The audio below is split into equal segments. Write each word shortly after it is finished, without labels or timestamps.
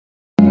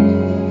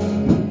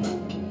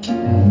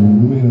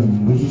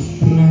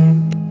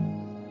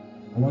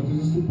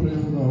just to pray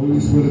for the Holy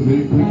Spirit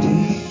very quickly.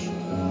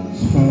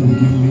 Father,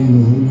 give me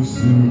the Holy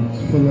Spirit.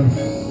 Fill us.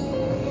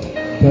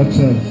 Touch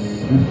us.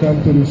 We've come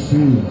to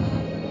receive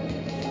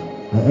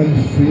the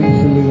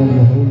infilling of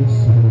the Holy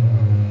Spirit.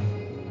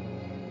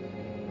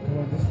 Come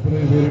on, just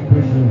pray very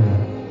quickly.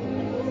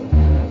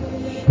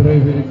 Pray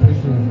very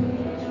quickly.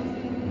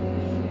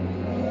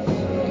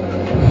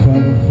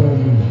 Father, for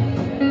me.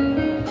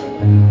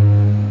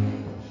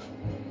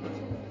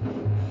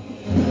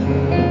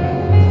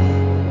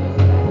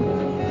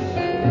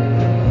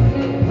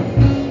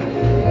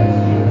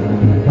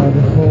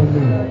 Father, for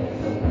me.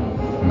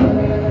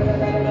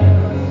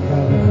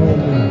 Father, for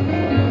me.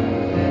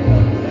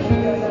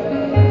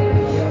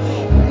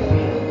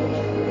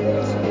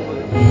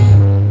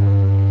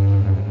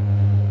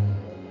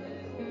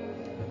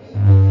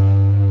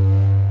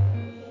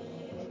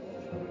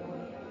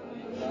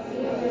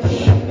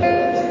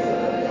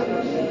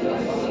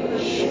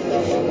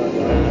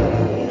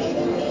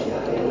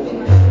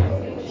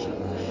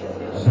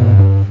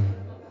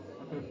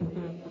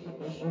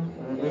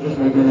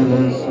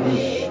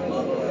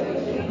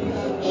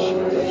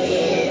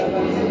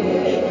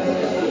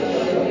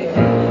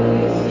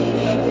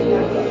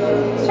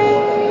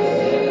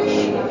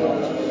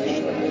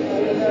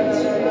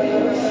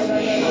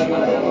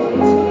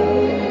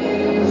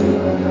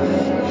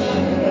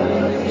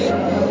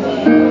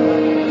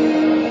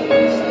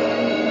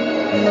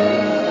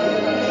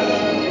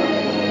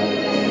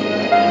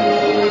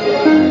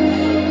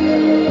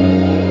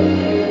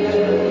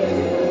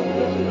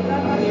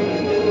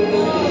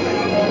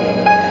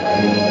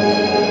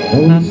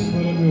 Holy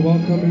Spirit, we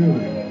welcome you.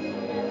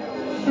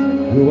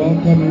 We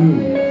welcome you.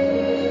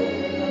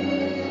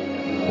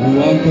 We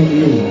welcome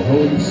you,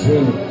 Holy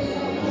Spirit.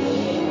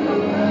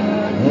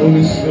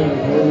 Holy Spirit,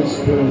 Holy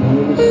Spirit,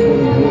 Holy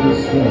Spirit, Holy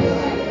Spirit.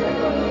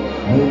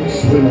 Holy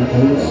Spirit,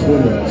 Holy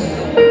Spirit.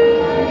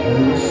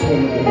 Holy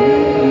Spirit, we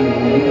need you.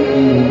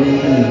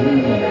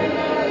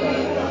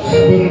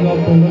 Spirit of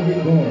the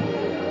living God,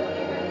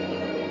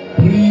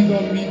 breathe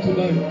on me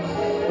tonight.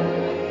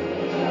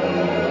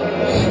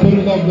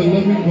 Spirit of the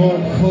living God,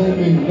 fill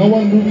me. No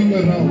one moving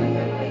around.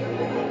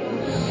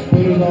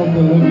 Spirit of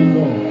the living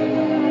God.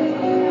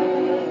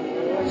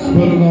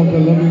 Spirit of the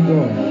living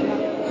God.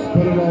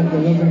 Spirit of the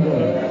living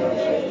God.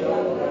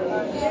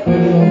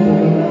 Spirit of the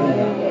living God.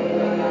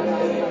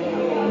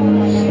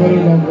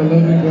 Spirit of the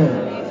living God.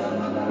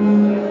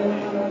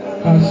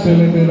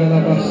 Celebrate la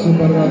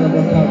basubara la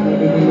bacana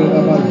de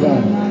la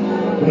bazar.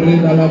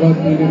 Reda la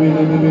bandini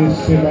de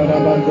semana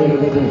bandoro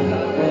de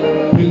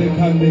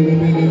Pilicande de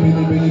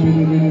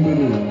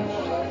bidi.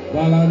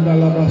 Balanda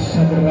la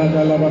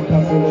basabrada la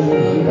bacato lo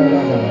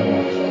zubalaba.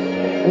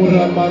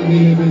 Ura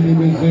mandile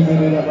bidi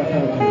zemene la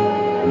bacata.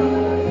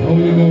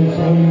 Holy Ghost,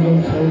 Holy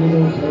Ghost, Holy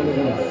Ghost, Holy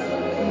Ghost.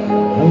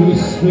 Holy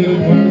Spirit,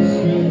 Holy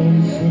Spirit,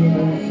 Holy Spirit,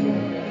 Holy Spirit.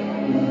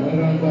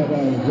 Randa ba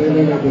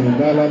zelelebe,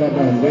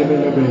 dalalaba,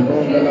 zelelebe,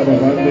 mondalaba,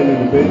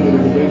 bandelebe, bende.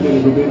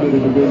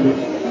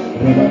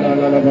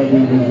 Rabana la ba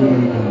bende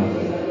zelelebe.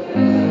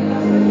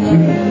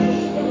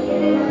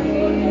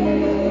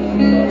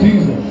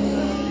 Jesus.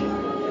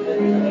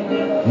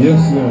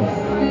 Yes, Lord.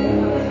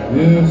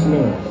 Yes,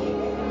 Lord.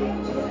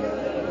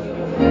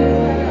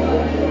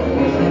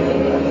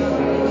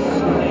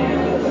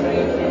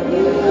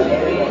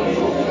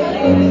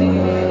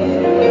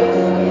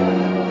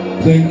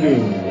 Thank you.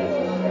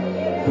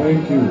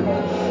 Thank you.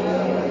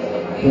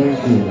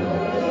 Thank you.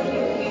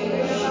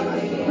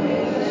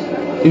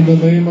 In the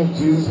name of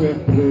Jesus we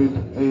have prayed.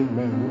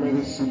 Amen. You may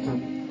be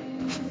seated.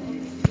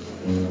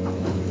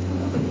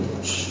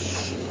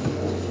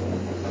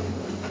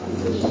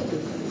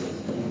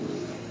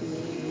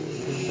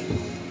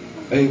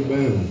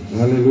 Amen.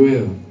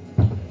 Hallelujah.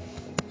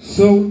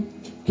 So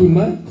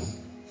tonight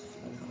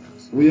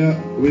we are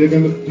going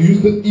to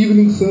use the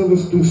evening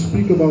service to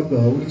speak about the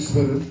Holy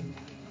Spirit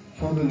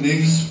for the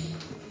next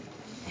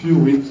few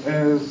weeks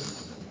as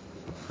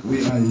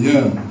we are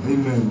here.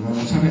 Amen.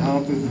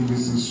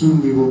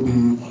 Soon we will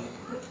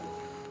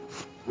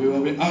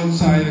be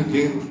outside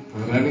again,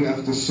 running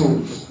after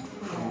souls.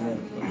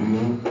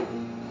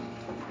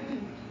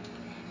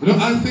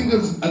 I think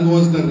it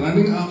was the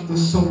running after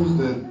souls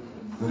that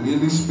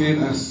really spared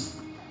us,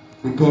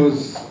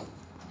 because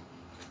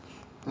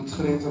the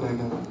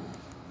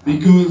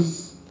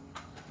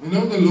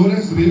Lord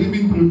has really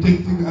been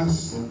protecting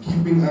us and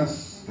keeping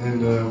us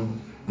and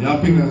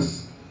helping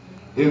us.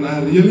 And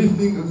I really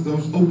think it's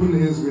those open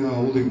hands we are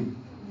holding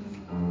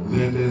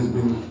that has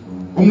been.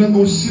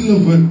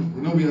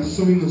 We are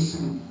sowing a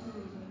seed.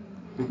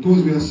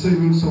 Because we are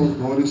saving souls,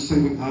 God is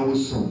saving our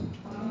soul.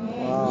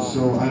 Wow.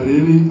 So I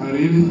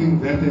really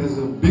think that has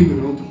a big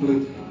role to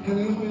play.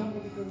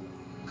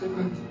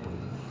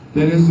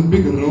 That has a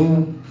big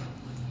role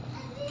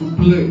to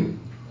play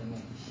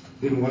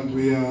in what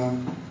we are,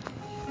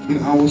 in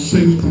our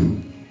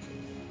safety.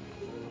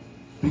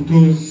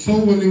 Because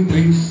soul winning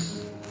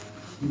brings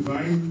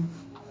divine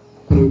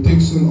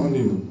protection on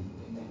you.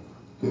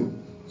 Okay.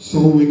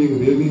 Soul winning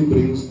really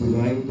brings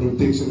divine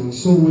protection, and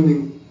soul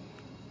winning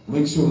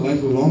makes your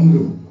life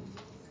longer.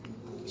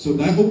 So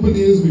that open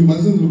ears, we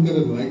mustn't look at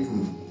it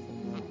lightly.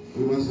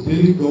 We must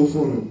really go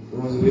for it. We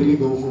must really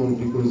go for it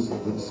because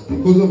it's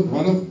because of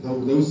one of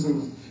those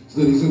things. It's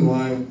the reason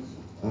why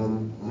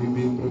we've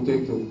been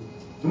protected.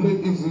 Toen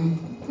het iets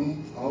die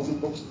al die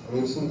box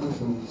racing of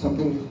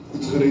something,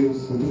 it's gereden,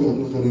 something ook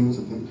nog gereden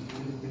zitten.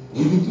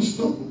 We need to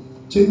stop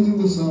changing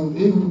the sound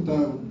every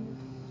time,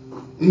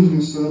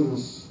 every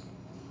service.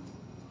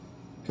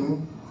 Okay?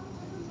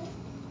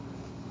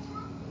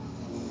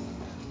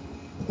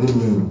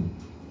 Amen.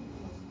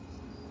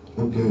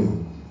 Okay.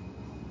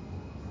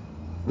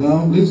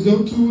 Now, let's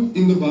go to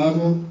in the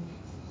Bible.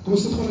 Kom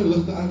ons sit gewoon die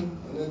ligte aan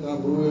en net daar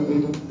broer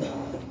uit.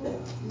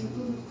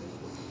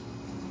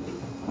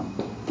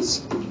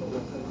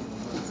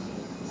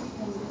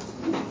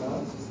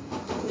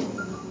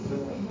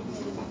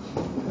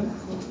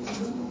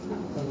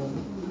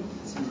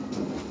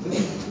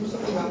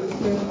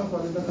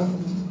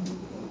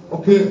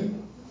 Okay.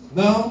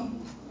 Now,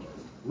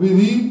 we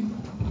read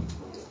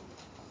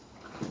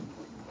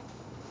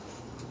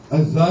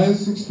Isaiah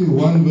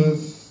 61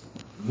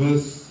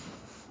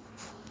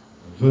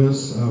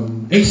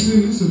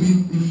 actually let's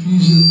read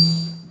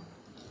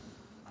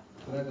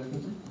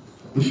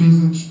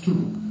Ephesians 2.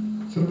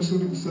 Shall we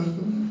read this?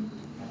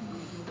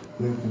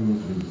 Thank you,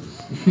 Lord Jesus.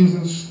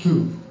 Ephesians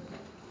 2.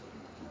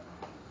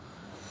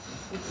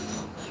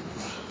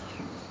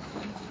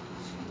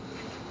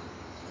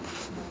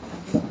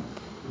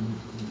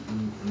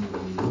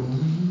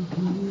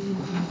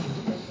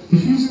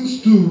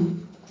 Ephesians 2,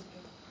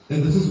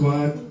 and this is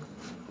why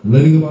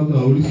learning about the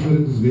Holy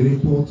Spirit is very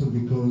important,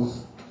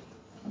 because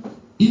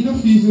in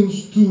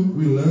Ephesians 2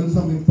 we learn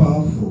something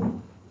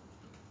powerful.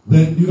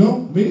 That,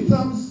 many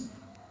times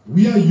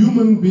we are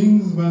human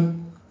beings, but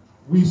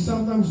we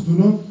sometimes do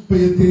not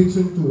pay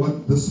attention to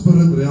what the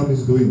spirit realm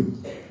is doing.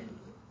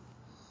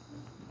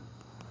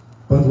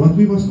 But what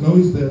we must know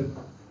is that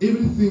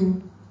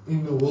everything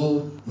in the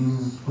world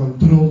is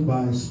controlled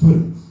by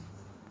spirits.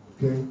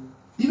 Okay?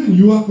 Even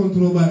you are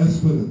controlled by a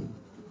spirit.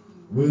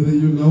 Whether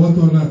you know it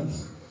or not.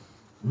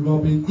 You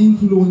are being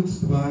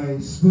influenced by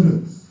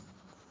spirits.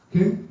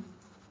 Okay?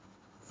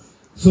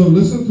 So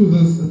listen to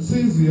this. It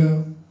says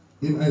here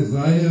in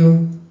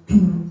Isaiah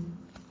 2,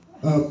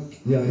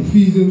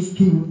 Ephesians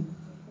 2,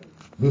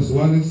 verse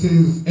 1, it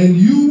says, "And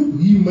you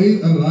he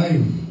made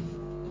alive.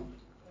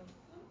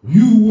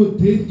 You were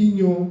dead in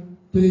your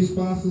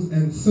trespasses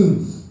and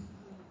sins."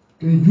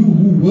 Okay, you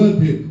who were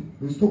dead.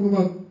 He's talking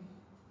about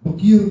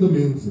bekeerde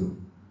mense.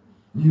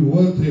 You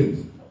were dead.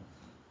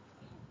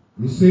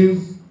 He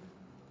says,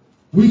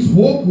 which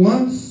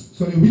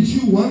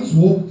you once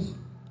walked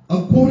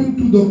according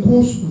to the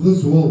course of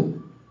this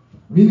world.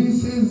 Meaning it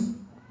says,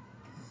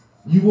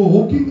 you were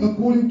walking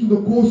according to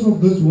the course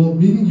of this world,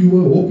 meaning you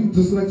were walking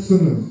just like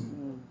sinners.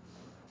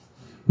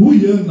 Who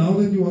here, now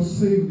that you are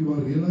saved, you are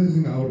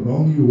realizing how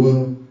wrong you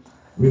were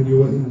when you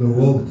were in the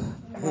world.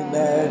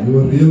 Amen. You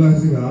were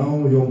realizing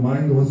how your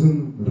mind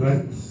wasn't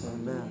right.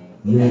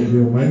 Amen.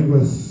 Your mind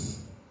was,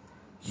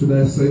 should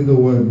I say the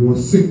word, you were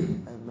sick.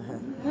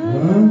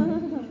 Amen.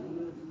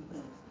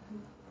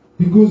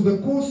 Because the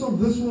course of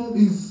this world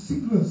is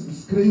sickness,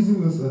 it's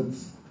craziness,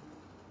 it's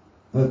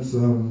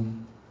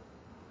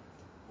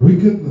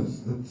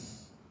wickedness,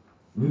 it's,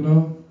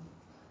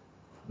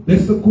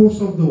 that's the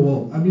course of the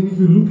world. I mean, if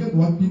you look at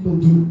what people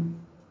do,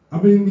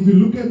 if you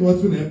look at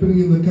what's been happening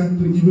in the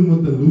country, even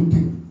with the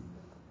looting.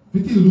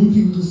 Pretty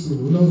looting gesien,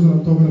 who knows what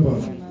I'm talking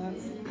about?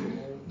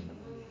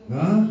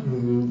 Huh?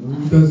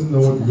 Who doesn't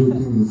know what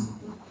looting is?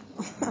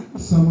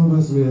 Some of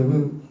us,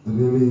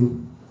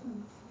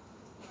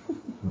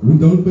 we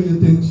don't pay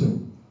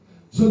attention.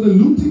 So the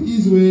looting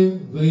is where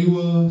they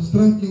were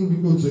striking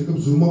because Jacob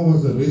Zuma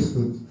was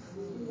arrested.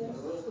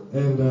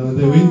 And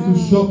they went to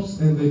shops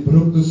and they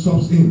broke the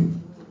shops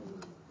in.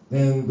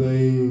 And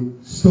they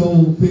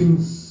stole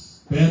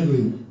things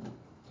badly.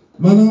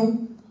 But now,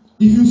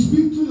 if you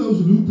speak to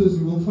those looters,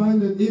 you will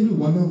find that every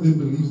one of them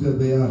believes that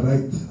they are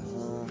right.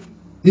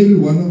 Every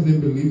one of them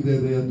believes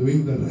that they are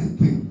doing the right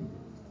thing.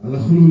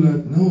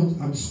 No,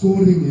 I'm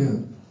scoring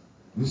here.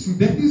 You see,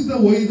 that is the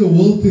way the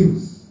world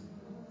thinks.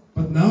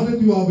 But now that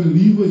you are a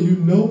believer, you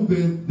know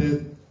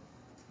that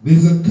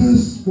there's a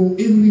curse for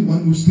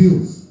everyone who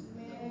steals.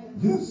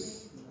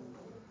 Yes.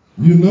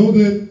 You know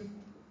that,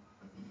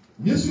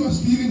 yes, you are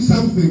stealing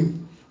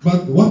something,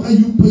 but what are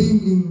you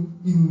paying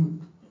in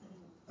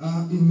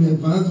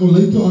advance or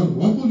later on?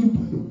 What will you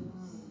pay?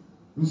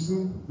 You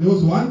see, there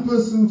was one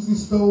person,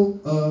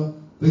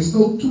 they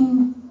stole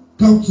 2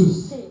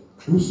 couches.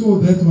 Who saw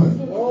that one?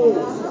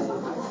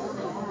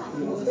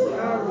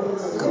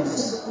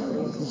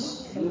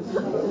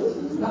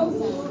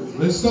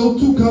 They stole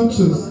 2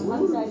 couches.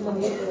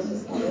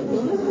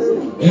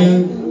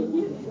 And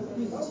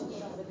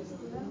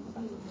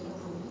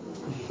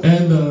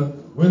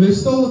when they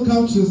stole the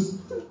couches,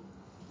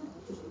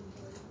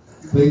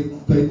 they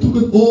took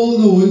it all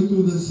the way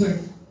to the sack.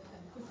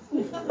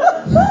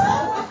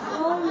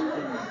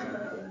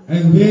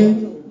 And then,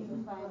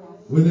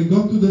 when they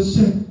got to the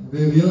shack,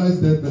 they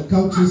realized that the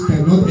couches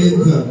cannot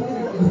enter.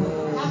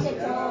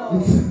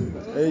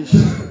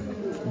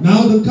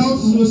 Now the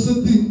couches were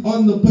sitting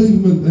on the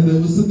pavement, and they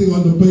were sitting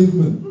on the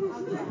pavement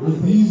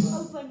with these,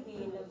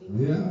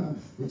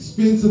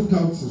 expensive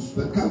couches.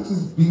 The couch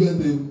is bigger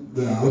than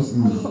the house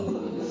is.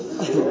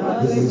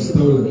 It's been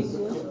stolen.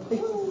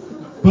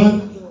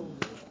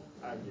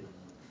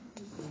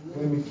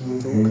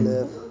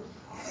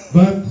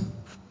 But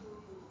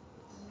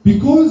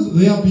because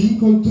they are being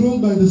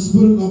controlled by the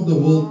spirit of the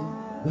world,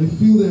 they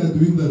feel they are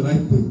doing the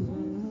right thing.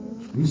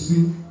 You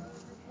see?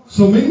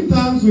 So many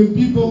times when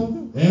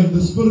people have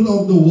the spirit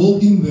of the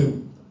world in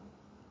them,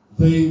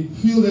 they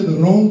feel that the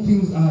wrong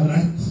things are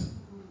right.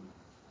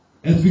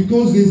 It's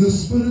because there's a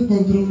spirit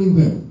controlling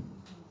them.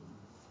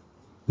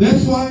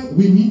 That's why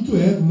we need to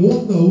have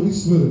more of the Holy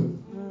Spirit.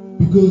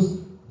 Because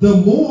the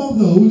more of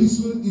the Holy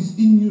Spirit is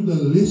in you, the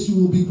less you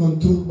will be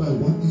controlled by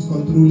what is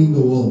controlling the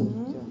world.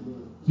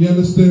 Do you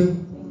understand?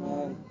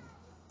 Amen.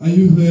 Are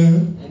you there?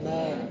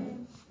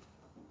 Amen.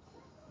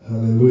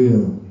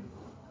 Hallelujah.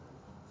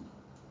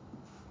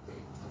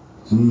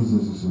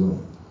 Jesus is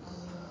Lord.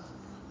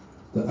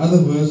 The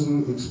other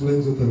version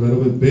explains it a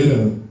little bit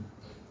better.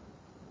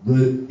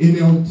 The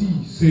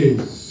NLT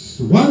says,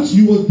 once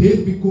you were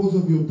dead because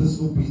of your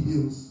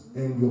disobedience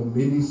and your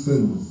many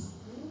sins.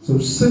 So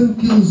sin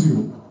kills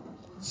you.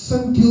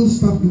 Sin kills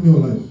stuff in your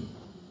life.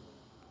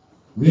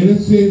 Then it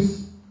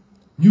says,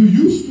 you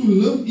used to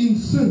live in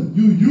sin.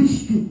 You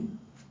used to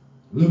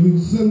live in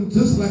sin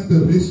just like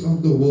the rest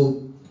of the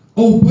world,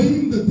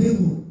 obeying the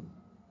devil.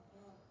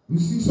 You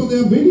see, so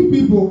there are many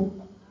people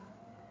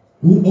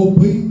who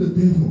obey the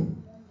devil.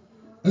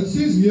 It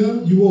says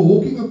here, you are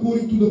walking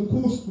according to the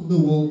course of the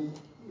world,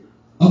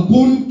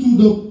 according to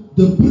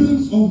the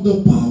prince of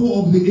the power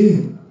of the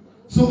air.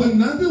 So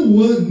another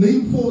word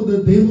name for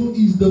the devil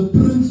is the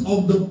prince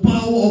of the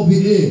power of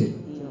the air.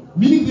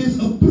 Meaning there's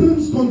a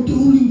prince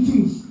controlling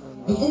things.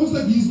 It's almost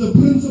like he's the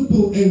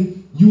principal,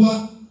 and you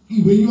are,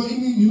 when you are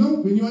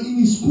in, when you are in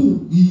his school,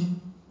 he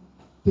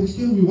takes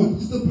care of you. What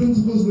is the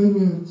principal's name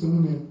here?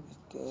 Someone here?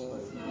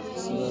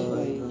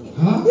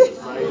 Huh?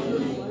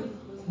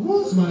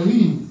 What?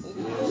 Smiley?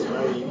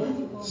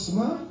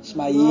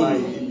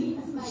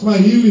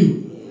 Smiley.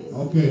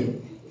 Okay.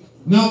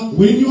 Now,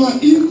 when you are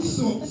in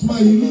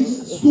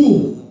Smiley's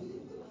school,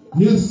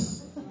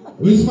 yes,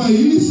 when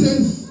Smiley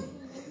says,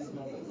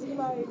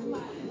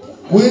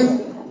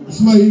 when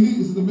Smiley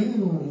is the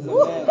man or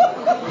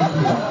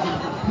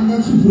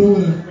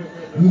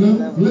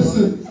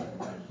listen,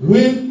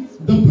 when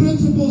the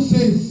principal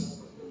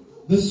says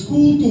the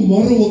school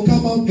tomorrow will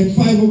come out at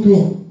 5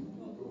 o'clock,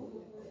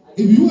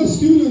 if you are a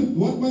student,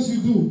 what must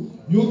you do?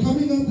 You are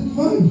coming out at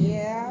 5.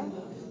 Yeah.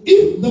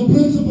 If the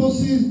principal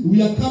says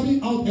we are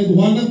coming out at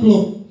 1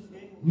 o'clock,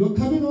 you are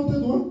coming out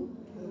at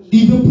 1.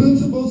 If the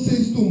principal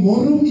says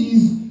tomorrow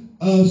is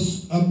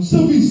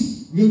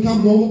service, you can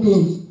come normal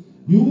clothes,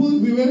 you will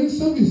be wearing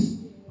service.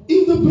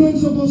 If the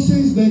principal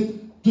says that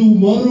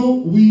tomorrow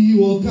we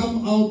will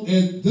come out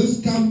and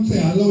just come, say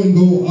hello and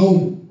go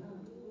home.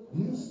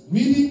 Yes.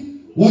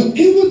 Meaning,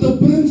 whatever the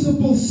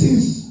principal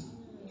says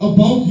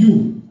about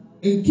you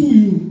and to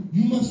you,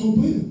 you must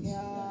obey it.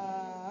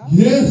 Yeah.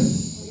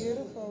 Yes.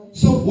 Beautiful.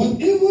 So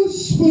whatever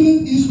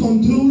spirit is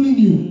controlling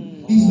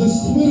you is the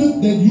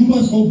spirit that you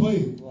must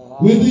obey,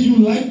 whether you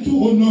like to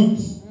or not.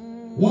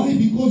 Why?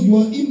 Because you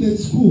are in that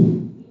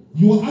school.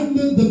 You are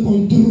under the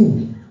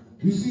control.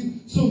 You see?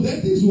 So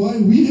that is why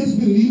we as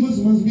believers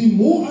must be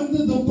more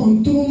under the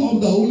control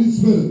of the Holy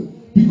Spirit.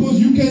 Because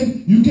you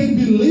can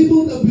be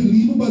labeled a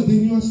believer, but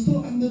then you are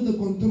still under the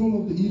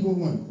control of the evil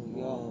one.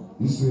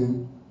 You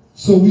see?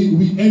 So we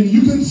and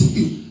you can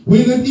see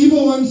when an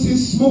evil one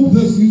says smoke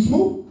this, you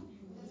smoke.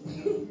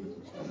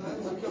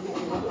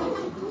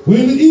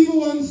 When the evil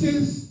one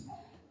says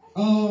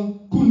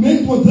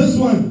connect with this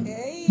one,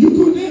 you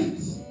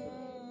connect.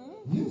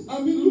 Yes, I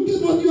mean, look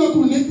at what you are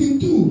connecting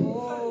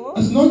to.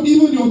 It's not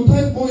even your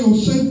type or your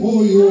shape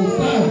or your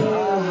style.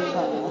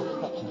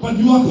 But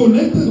you are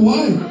connected.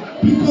 Why?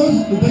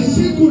 Because they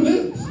say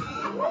connect.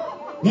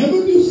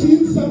 Haven't you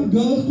seen some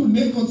girls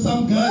connect with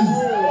some guys?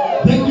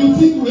 Then you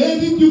think, where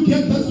did you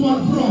get this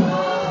one from?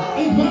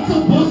 And what's the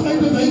boss like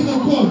that they can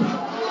call?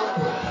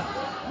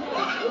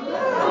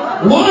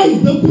 Why?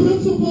 The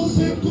principal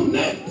said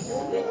connect.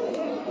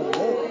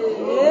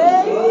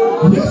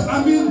 Yes,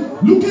 I mean,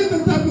 look at the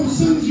type of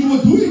sins you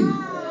were doing.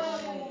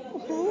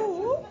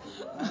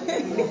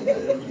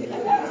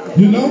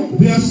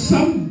 There are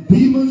some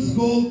demons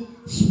called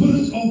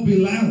spirits of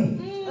Belial.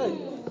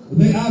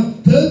 They are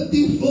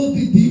dirty,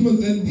 filthy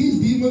demons, and these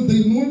demons,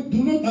 they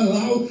do not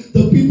allow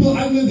the people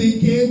under their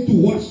care to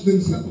wash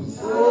themselves.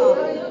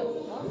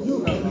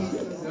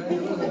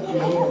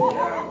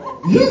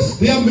 Yes,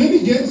 there are many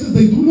gangsters,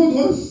 they do not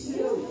wash.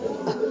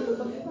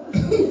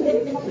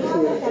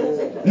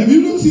 Have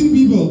you not seen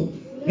people?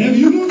 Have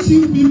you not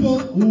seen people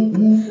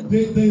who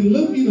they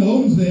live in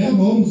homes, they have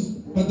homes,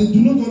 but they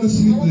do not want to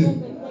sleep there?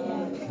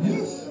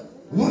 Yes.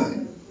 Why?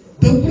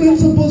 The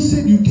principal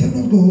said you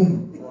cannot go home.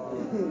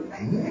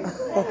 Yes.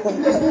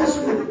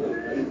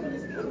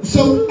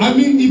 So, I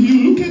mean, if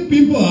you look at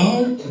people,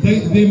 how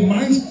their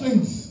mind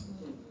strength,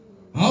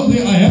 how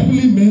they are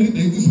happily married,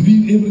 they just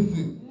read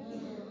everything.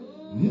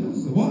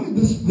 Yes. Why?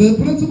 The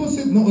principal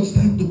said, no, it's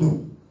time to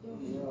go.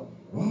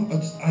 Wow,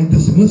 I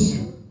dismiss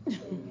you.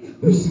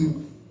 You see.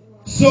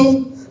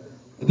 So,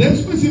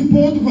 that's why it's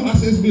important for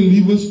us as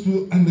believers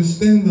to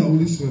understand the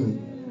Holy Spirit.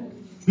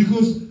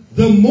 Because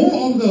the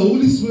more of the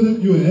Holy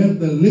Spirit you have,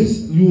 the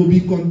less you will be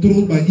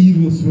controlled by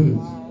evil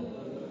spirits.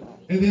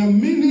 And there are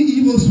many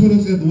evil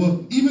spirits at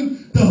work.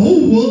 Even the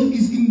whole world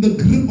is in the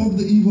grip of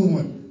the evil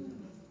one.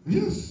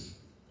 Yes.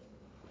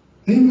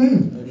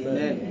 Amen.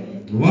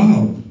 Amen.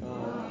 Wow.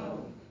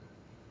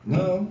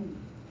 Now,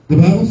 the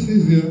Bible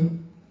says here,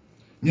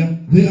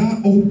 they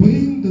are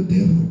obeying the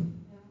devil.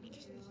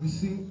 You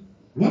see,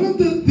 one of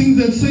the things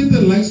that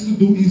Satan likes to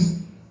do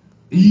is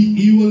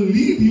he will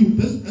lead you.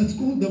 It's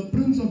called the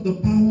prince of the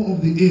power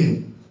of the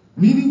air.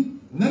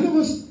 Meaning, none of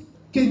us,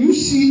 can you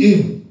see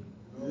air?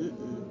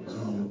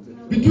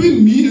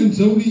 Between me and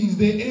Zoe is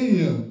there air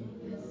here.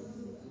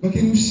 But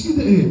can you see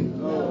the air?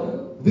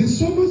 No. There's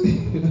so much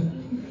air,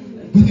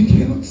 but you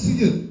cannot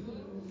see it.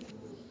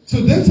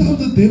 So that's how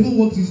the devil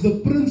works. He's the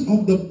prince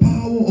of the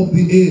power of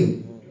the air.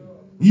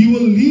 He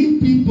will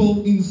lead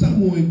people in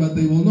some way, but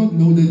they will not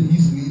know that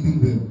he's leading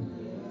them.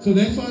 So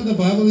that's why the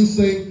Bible is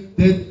saying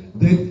that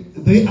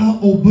they are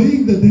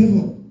obeying the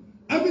devil.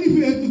 I mean, if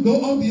you have to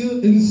go out here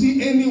and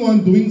see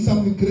anyone doing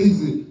something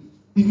crazy,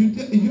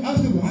 if you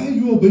ask them, why are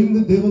you obeying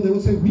the devil? They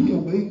will say, me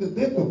obeying the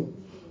devil.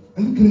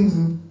 Are you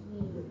crazy?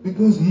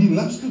 Because he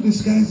loves to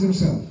disguise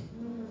himself.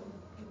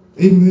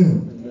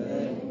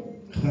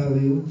 Amen.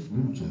 Hallelujah.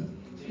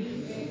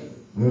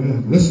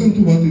 Listen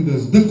to what it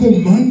does. The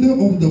commander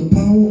of the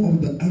power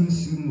of the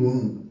unseen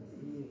world.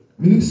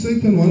 Meaning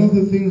Satan, one of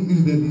the things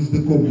is that he's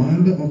the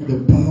commander of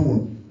the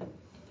power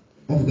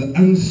of the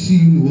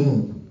unseen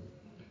world.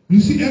 You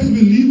see, as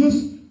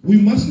believers, we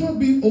must not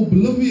be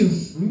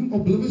oblivious.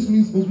 Oblivious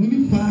means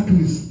only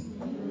darkness.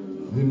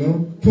 You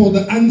know, for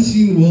the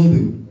unseen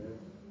world.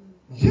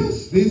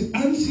 Yes, there's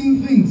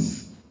unseen things.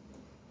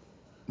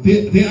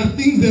 There are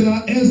things that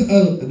are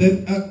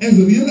as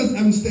real as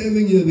I'm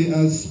standing here. There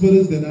are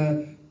spirits that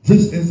are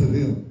just as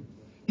real.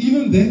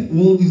 Even that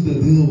world is the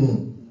real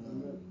world.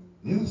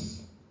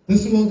 Yes,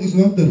 this world is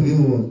not the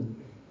real world,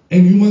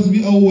 and you must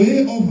be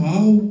aware of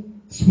how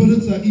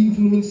spirits are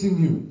influencing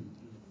you.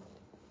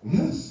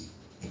 Yes,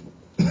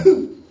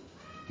 you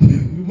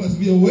must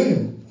be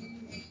aware.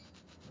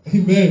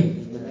 Amen.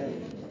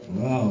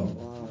 Wow.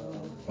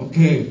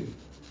 Okay.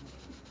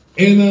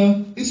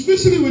 And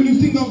especially when you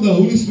think of the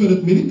Holy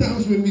Spirit, many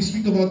times when we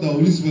speak about the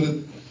Holy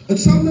Spirit,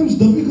 it's sometimes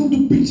difficult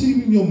to picture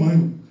him in your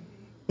mind.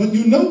 But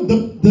you know,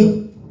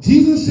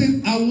 Jesus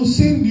said, I will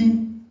send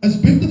you. It's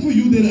better for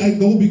you that I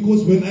go,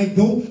 because when I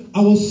go, I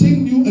will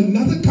send you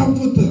another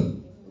comforter.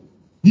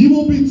 He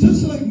will be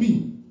just like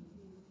me.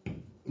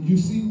 You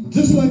see,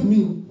 just like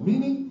me.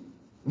 Meaning,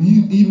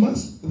 he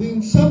must,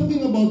 then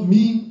something about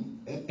me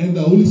and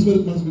the Holy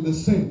Spirit must be the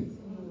same.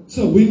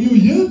 So when you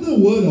hear the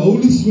word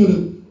Holy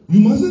Spirit, you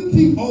mustn't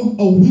think of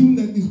a wind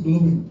that is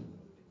blowing.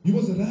 You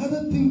must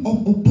rather think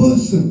of a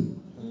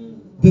person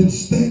that's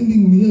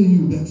standing near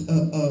you. That's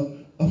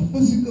a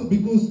physical,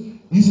 because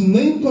his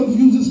name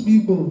confuses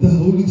people, the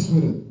Holy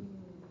Spirit.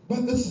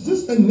 But it's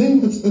just a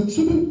name.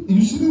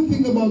 You shouldn't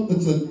think about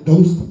it's a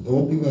ghost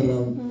walking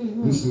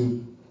around. You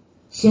see.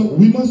 So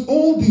we must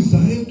all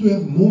desire to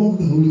have more of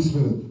the Holy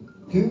Spirit.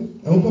 Okay?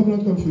 I hope I'm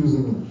not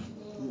confusing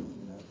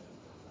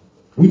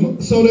you.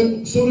 So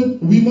that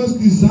we must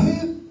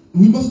desire.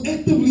 We must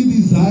actively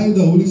desire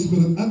the Holy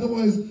Spirit.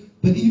 Otherwise,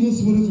 the evil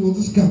spirits will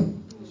just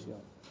come.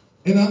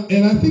 And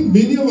I think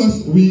many of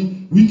us,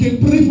 we can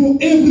pray for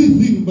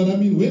everything. But I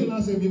mean, when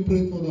last have you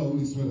prayed for the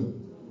Holy Spirit?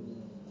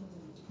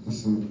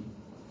 Listen.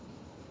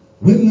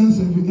 When last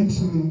have you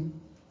actually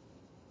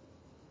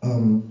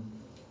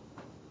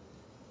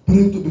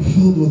prayed to be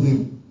filled with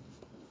Him?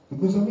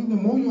 Because I mean, the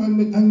more you are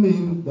under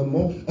Him, the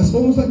more. It's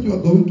almost like you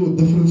are going to a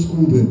different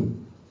school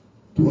then.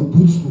 To a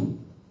good school.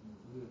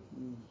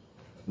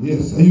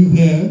 Yes, are you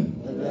there?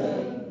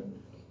 Amen.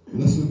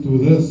 Listen to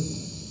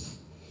this.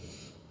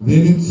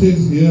 Then it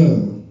says here,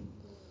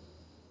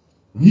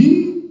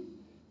 He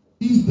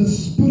is the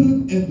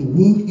Spirit at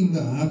work in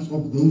the hearts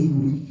of those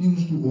who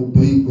refuse to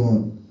obey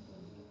God.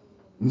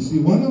 You see,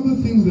 one of the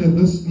things that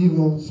this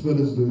evil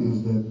spirits do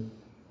is that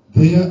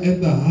they are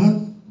at the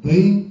heart,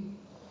 they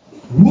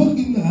work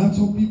in the hearts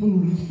of people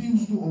who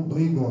refuse to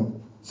obey God.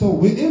 So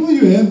wherever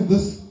you have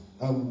this,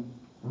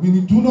 when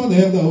you do not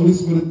have the Holy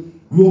Spirit,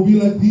 you will be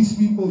like these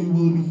people. You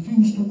will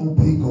refuse to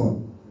obey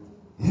God.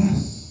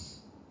 Yes.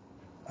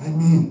 I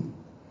mean,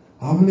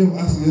 how many of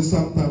us here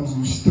sometimes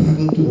you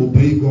struggle to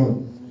obey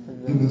God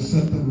in a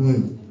certain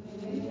way?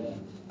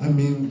 I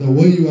mean, the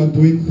way you are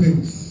doing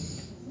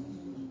things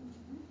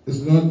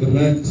is not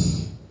right.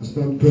 It's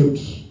not good.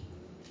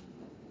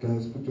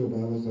 Guys, put your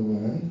Bibles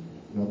away.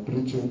 You are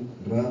preaching.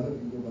 Rather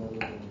read your Bible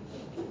away.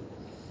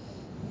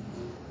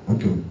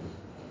 Okay.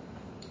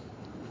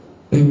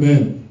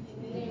 Amen.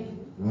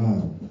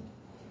 Wow.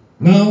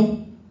 Now,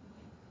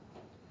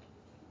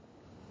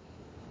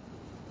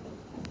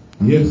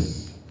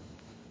 yes.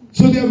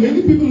 So there there are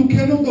many people who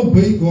cannot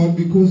obey God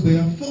because they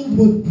are filled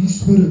with these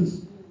spirits.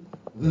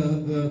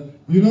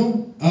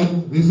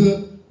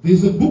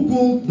 There's a book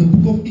called the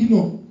Book of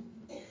Enoch,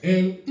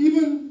 and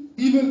even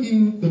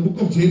in the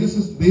book of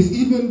Genesis, there's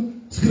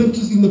even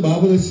scriptures in the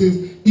Bible that says,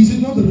 "Is it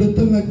not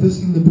written like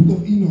this in the book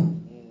of Enoch?"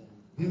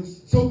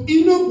 Yes. So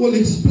Enoch will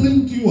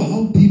explain to you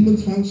how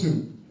demons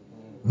function.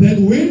 That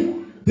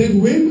when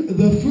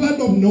the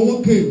flood of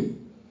Noah came,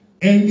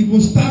 and it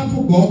was time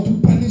for God to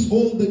punish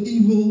all the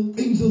evil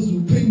angels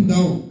who came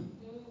down,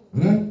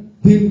 right?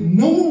 Then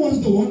Noah was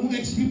the one who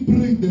actually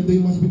prayed that they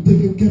must be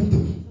taken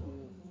captive.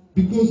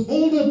 Because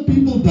all the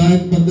people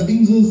died, but the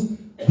angels,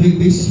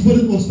 their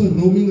spirit was still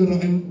roaming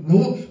around. And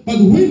but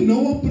when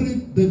Noah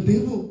prayed, the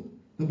devil,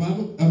 the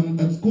Bible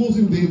it calls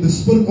him the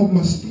spirit of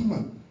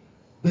Mastema.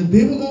 The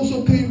devil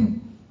also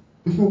came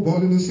before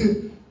God and he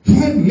said,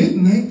 "Fine, let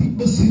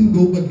 90%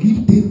 go, but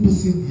leave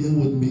 10% here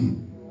with me."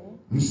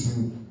 You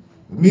see,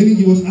 meaning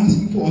he was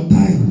asking for a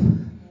tithe.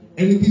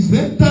 And it is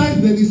that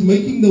tithe that is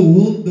making the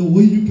world the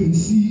way you can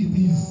see it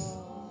is.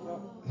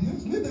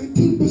 Yes, let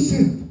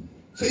 19%.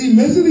 So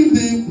imagine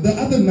if the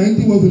other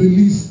 90 was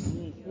released.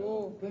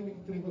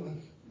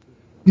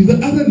 If the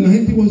other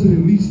 90 was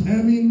released,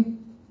 I mean,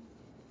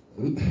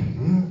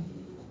 yeah.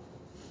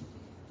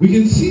 We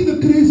can see the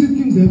crazy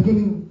things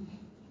happening.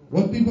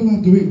 What people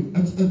are doing.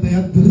 They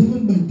are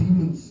driven by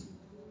demons.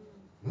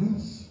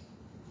 Yes.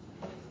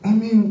 I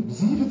mean,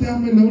 see, every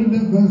time I noted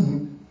that,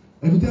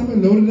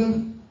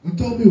 you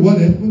told me what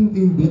happened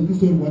in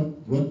Blackstone,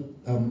 what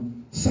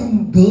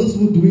some girls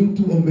were doing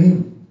to a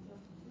man.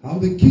 How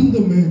they killed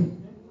a man.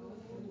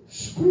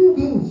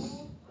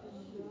 Schoolgirls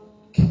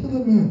killed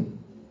a man.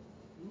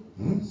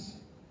 Yes.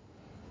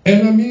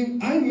 And I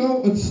mean, I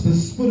know it's the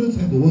spirits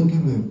at work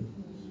in them.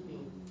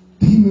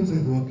 Demons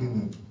at work in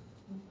them.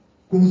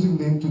 Causing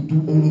them to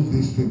do all of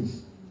these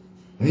things.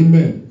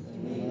 Amen.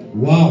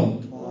 Wow.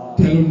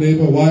 Tell your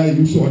neighbor, why are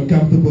you so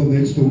uncomfortable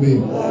next to me?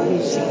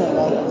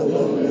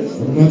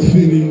 I'm not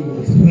feeling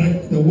it's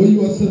right. The way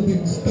you are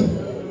sitting stiff.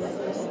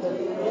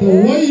 The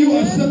way you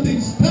are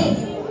sitting stiff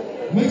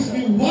makes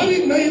me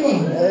worried, neighbor.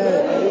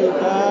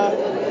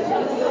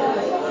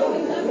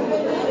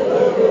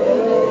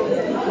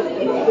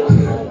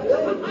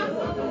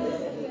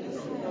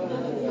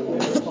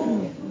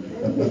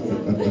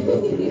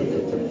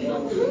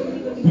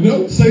 You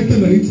know,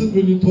 Satan hates it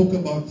when you talk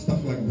about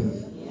stuff like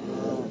this.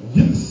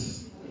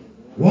 Yes.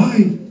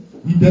 Why?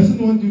 He doesn't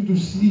want you to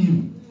see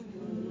him.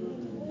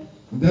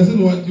 He doesn't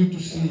want you to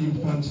see him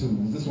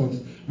function. He just wants.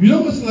 You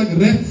know, it's like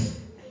rats.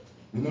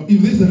 You know,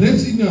 if there's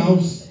rats in your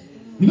house,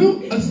 you know,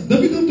 it's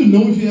difficult to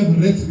know if you have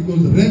rats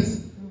because rats,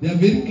 they are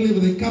very clever.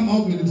 They come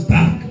out when it's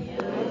dark.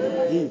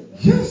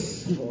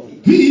 Yes.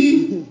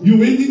 You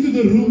went into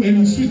the room and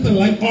you switched the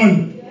light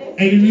on,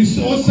 and you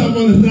saw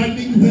someone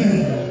running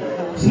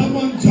there,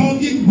 someone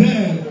jogging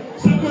there,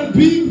 someone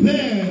being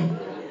there.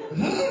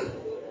 Huh?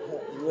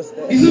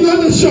 Is it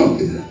not a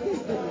shock?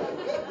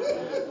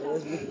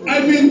 I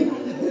mean,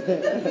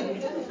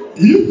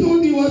 you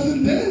thought he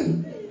wasn't there,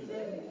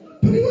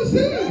 but he was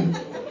there.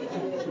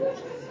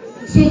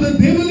 So the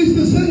devil is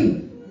the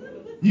same.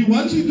 He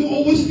wants you to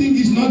always think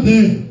he's not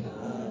there.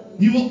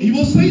 He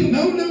will say,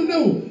 no,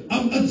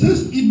 it's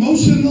just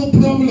emotional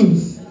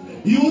problems.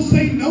 He will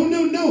say, no,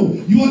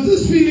 you are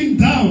just feeling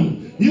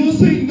down. He will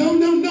say,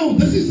 no,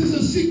 this is just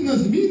a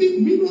sickness.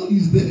 Meanwhile,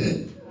 he's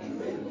there.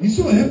 He's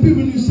so happy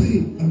when you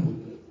say,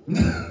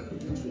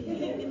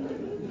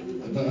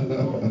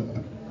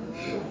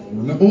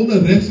 all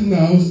the rats in the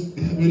house,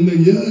 when they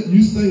hear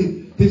you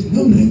say, there's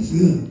no rats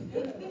here.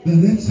 The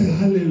rats say,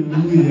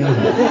 hallelujah.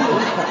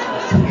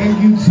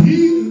 Thank you,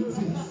 Jesus.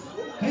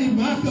 Hey,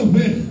 maak a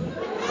weg.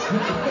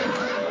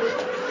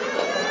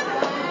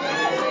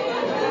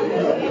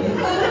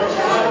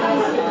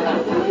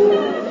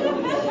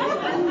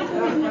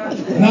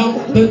 Now,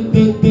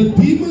 the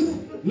demons,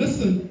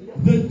 listen,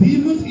 the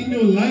demons in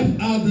your life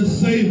are the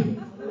same.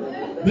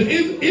 But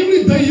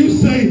every day you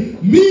say,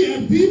 me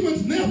and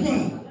demons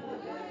never.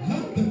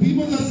 Huh? The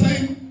demons are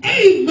saying,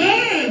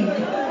 amen.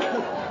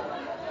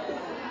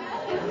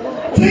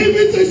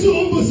 David is so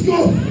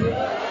onbeschoft.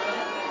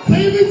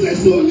 David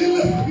is so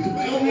lelijk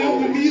op jouw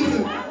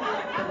manieren.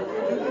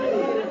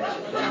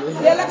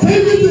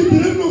 David is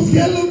druk nog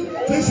skelm.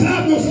 Zij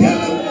slaapt nog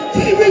skelm.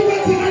 Zij weet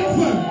wat ze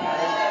aanvangt.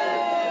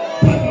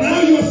 But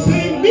now you are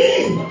saying, me,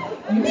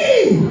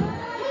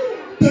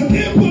 the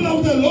temple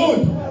of the Lord.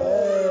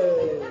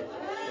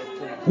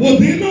 Were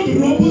there not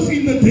robbers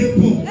in the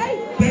temple?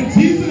 That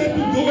Jesus had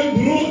to go and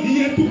draw, he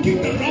had to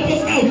kick the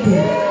robbers out.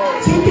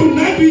 So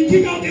tonight we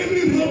kick out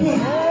every robber.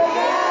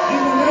 In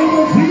the name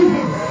of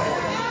Jesus.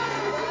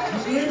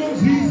 In the name of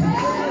Jesus.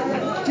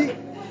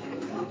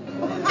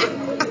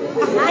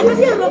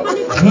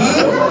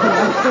 Huh?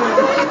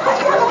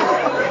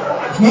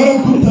 It's not a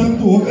good time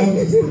to walk out,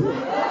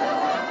 sister.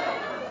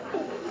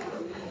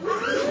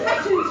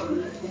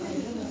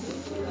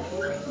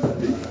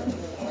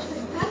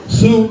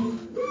 So,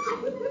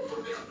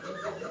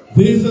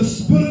 there's a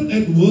spirit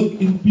at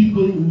work in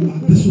people who are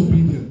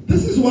disobedient.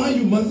 This is why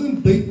you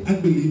mustn't date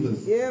unbelievers.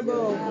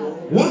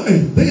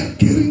 Why? are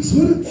carrying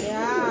spirits.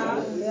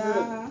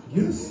 Yeah.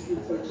 Yes.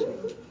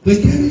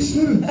 They carry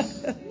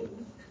spirits.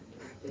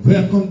 They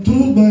are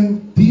controlled by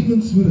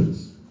demon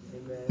spirits.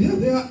 Yeah,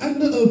 they are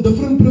under a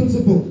different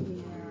principle.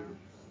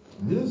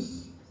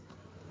 Yes.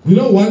 You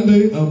know, one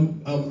day,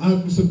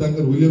 Archbishop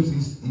Duncan Williams,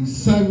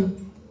 his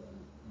son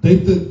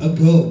dated a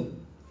girl.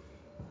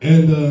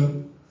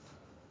 And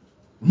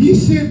he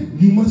said,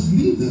 you must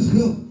leave this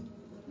girl.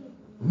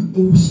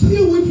 Stay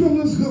away from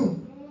this girl.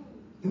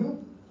 You know?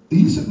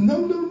 He said,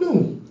 no.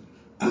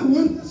 I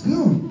want this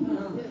girl.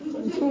 No.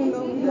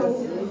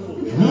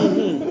 Huh?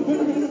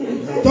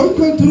 Don't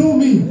control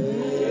me.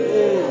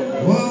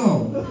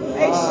 Wow.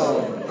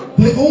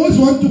 They always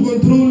want to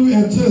control you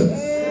at church.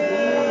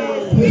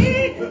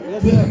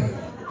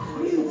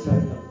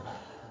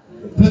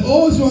 They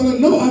always want to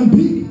know I'm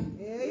big.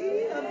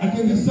 I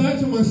can decide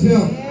for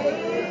myself.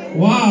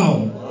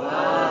 Wow.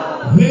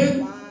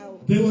 Then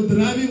they were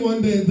driving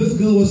one day and this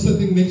girl was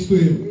sitting next to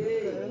him.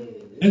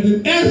 And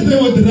then as they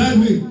were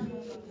driving,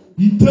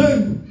 he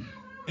turned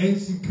and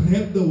she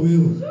grabbed the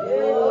wheel.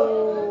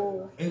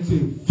 And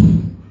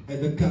and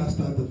the car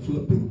started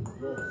flipping.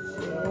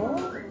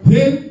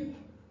 Then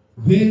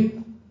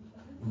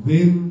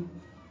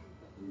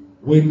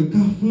when the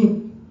car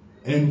flipped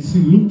and she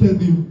looked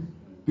at him,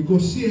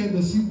 because she had the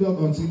seatbelt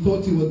on, she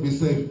thought she would be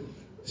safe.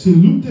 She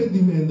looked at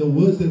him and the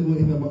words that were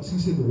in her mouth, she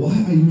said, why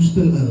are you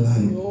still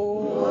alive?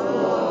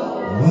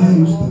 Why are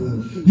you still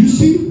alive? You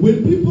see,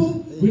 when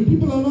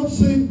people are not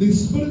saved, the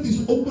spirit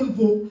is open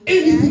for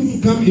anything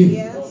to come in.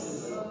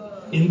 Yes.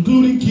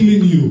 Including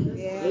killing you.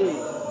 Yes.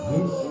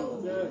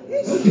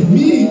 Look at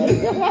me.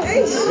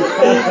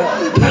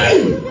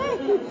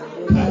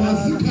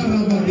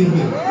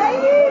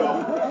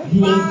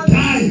 You will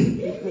die.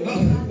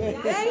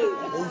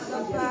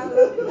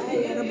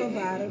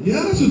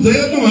 Ja, so jy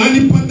het nou aan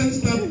die pad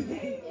instap.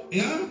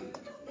 Ja?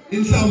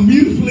 En sal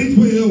muur vlieg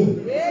vir jou.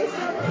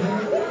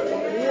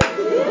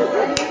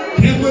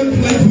 Heaven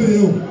vlieg vir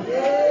jou.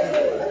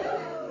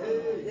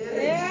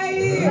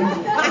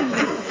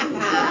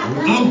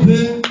 Out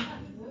there.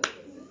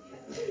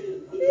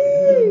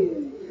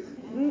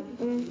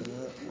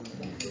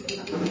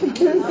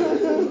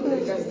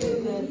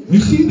 You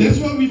see, that's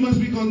why we must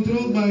be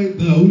controlled by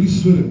the Holy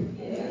Spirit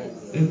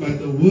and by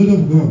the Word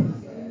of God.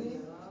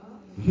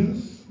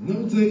 Yes.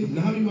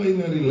 Now you are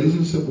in a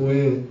relationship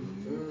where,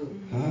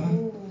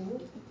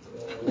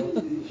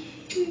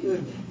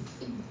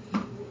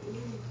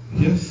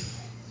 yes.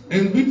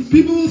 And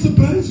people will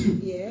surprise you.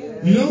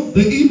 Yes. You know,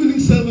 the evening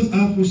service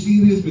are for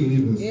serious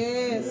believers.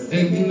 Yes.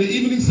 And in the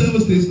evening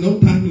service, there's no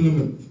time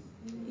limit.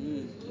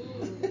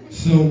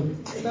 So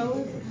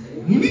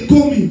when you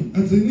call me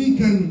and say, you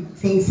can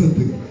sell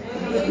something,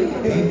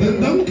 and then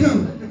don't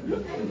come.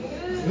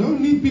 You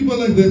don't need people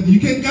like that. You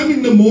can come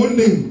in the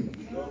morning.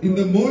 In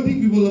the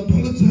morning, we will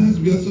apologize.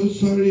 We are so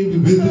sorry. We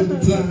wasted the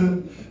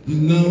time. You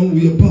know,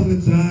 we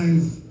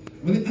apologize.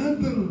 But the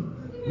anthem,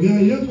 we are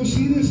here for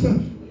serious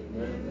stuff.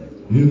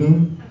 You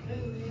know?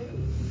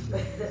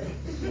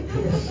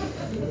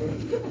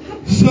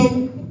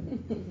 So,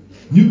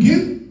 you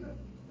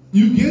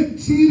get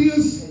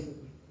serious.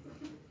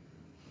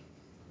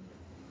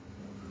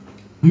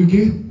 You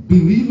get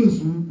believers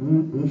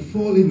who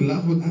fall in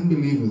love with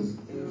unbelievers.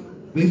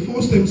 They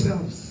force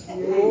themselves.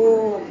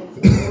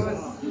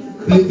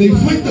 They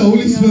fight the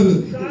Holy Spirit.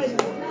 And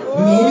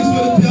the Holy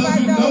Spirit tells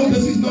you, no,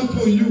 this is not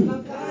for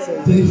you.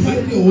 They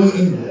fight your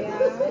way.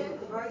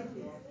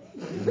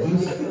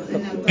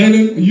 And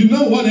then, you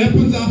know what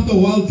happens after a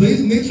while?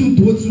 They need to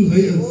do it to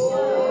say us.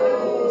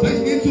 They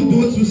need to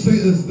do it to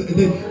say us.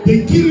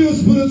 They kill your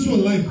spiritual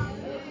life.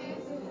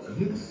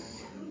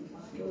 Yes.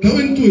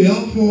 Going to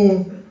hell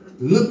for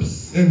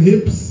lips and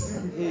hips.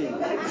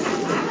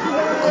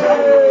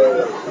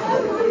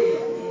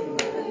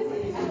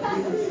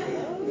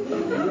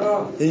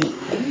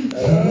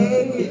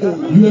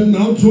 You have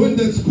now joined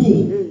that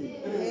school.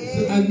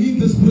 Say, I need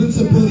this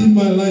principle in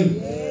my life.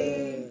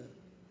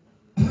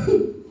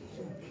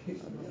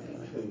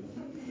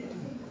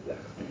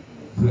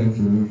 Thank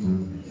you.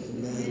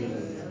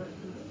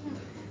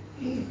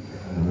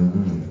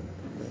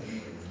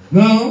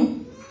 Now,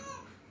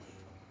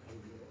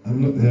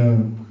 I'm not there.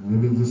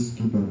 Maybe just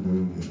keep on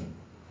going here.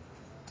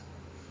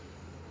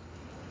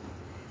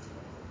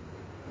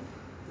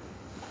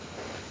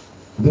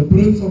 The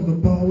prince of the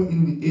power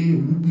in the air,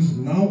 who is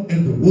now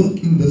at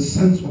work in the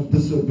sons of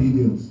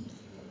disobedience.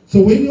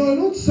 So when you are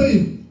not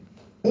saved,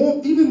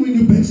 or even when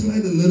you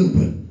backslide a little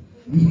bit,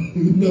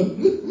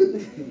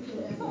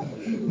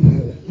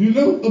 you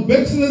know, a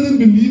backslidden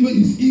believer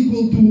is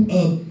equal to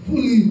a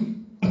fully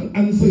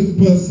unsaved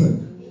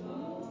person.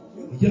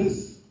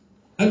 Yes.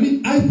 I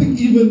mean, I think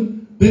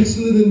even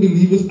backslidden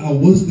believers are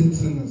worse than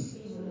sinners.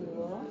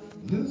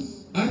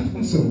 Yes, I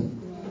think so.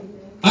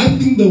 I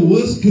think the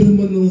worst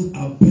criminals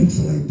are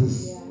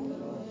backsliders.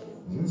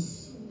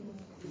 Yes.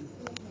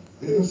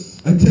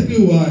 Yes. I tell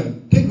you why.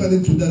 Take what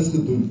Judas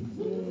could do.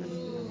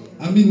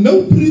 I mean,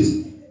 no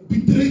priest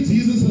betrayed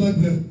Jesus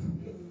like that.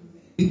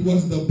 It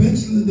was the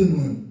backslidden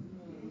one.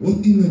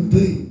 Within a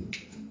day,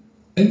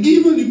 And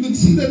even you can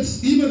see that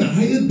even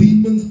higher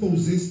demons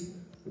possessed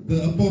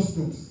the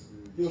apostles.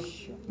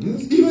 Yes.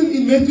 Even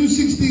in Matthew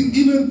 16,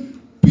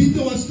 even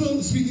Peter was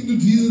still speaking to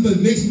Jesus. The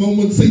next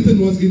moment, Satan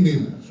was in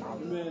him.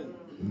 Amen.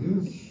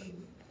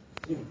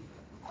 Yes.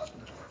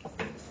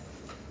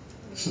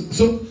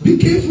 So be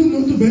careful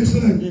not to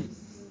backslide.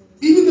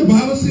 Even the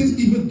Bible says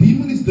if a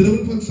demon is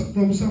driven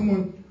from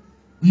someone,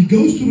 he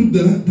goes through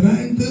dry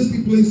and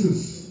thirsty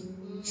places,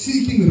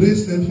 seeking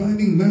rest and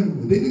finding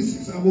none. Then he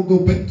says, I will go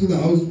back to the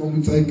house from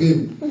which I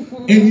came.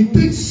 And he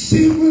takes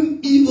 7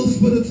 evil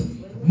spirits,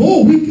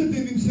 more wicked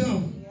than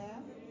himself.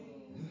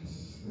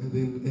 Yes.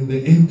 And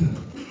they enter.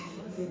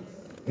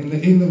 And the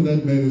end of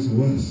that man is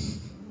worse.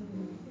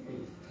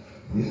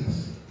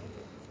 Yes.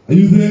 Are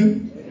you there?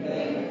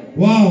 Amen.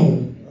 Wow.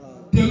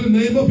 Tell your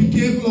neighbor, be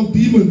careful of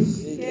demons.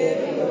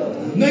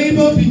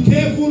 Neighbor, be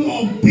careful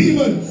of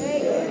demons.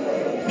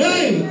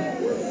 Hey!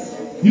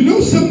 You know,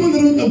 someone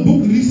wrote a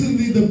book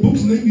recently. The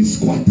book's name is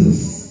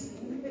Squatters.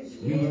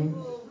 You know?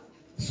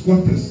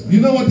 Squatters. You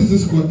know what is a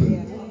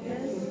squatter?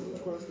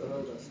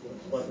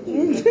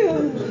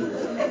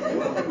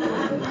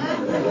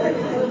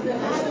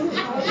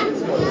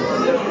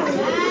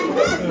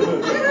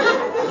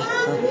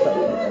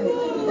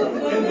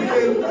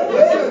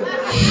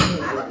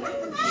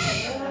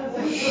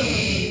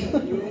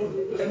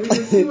 And we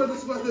can see what the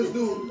squatters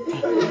do.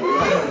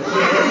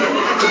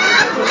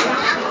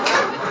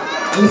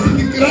 Hulle sit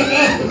die krag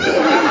af.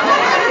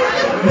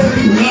 Hulle sit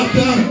die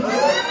blakte af.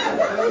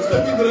 Hulle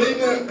stop die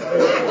breine.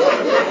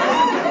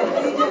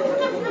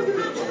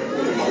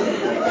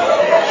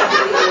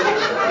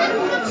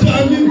 So I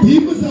mean,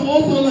 demons are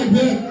also like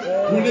that.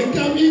 When they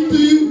come into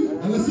you,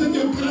 hulle sit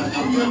your krag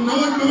af, you have no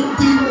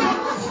anointing.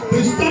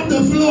 They stop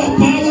the flow of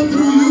power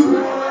through you.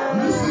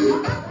 You see?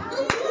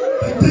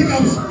 They take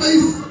up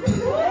space.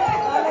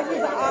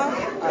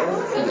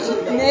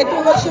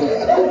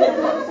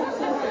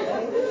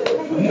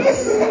 Yes.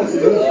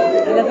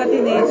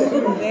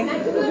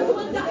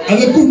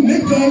 Hulle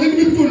connect, hulle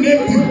niet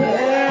connecting.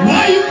 Why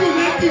are you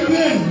connecting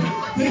there?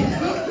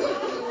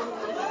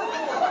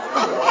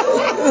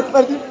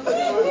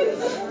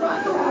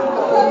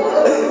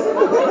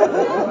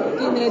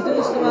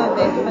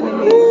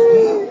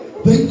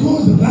 They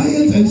cause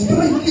riots and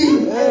striking.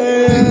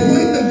 They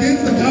fight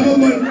against the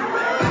government.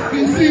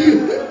 You see?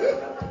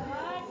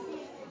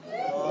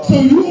 So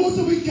you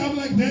also become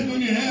like that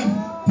when you have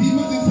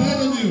demons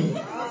inside of you.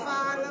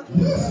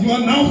 Yes, you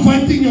are now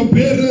fighting your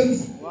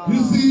parents.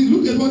 You see,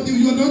 look at what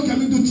you are not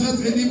coming to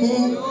church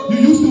anymore. You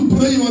used to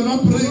pray, you are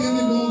not praying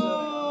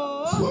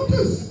anymore.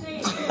 Squatters.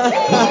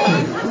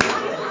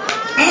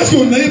 Ask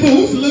your neighbor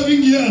who's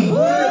living here.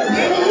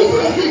 Neighbor who's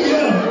living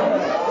here.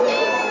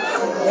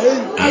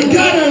 I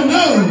gotta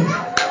know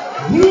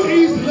who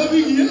is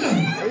living here.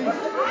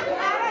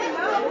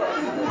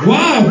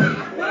 Wow.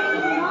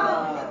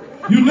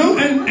 You know,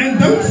 and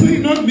don't say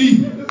not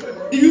me.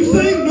 If you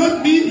say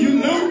not me, you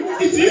know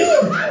it's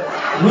you.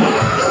 Wow.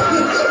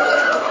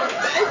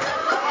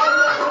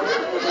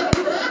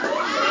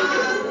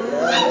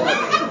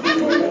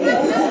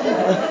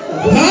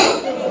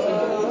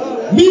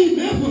 Huh? Me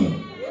never.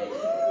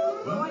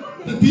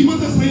 The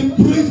demons are saying,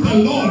 praise the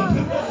Lord.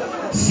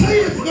 Say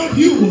it's not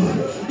you.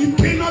 It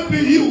cannot be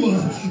you.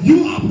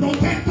 You are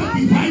protected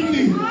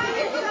divinely.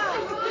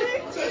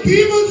 The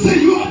demons say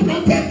you are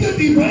protected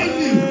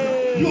divinely.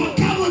 You are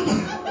covered.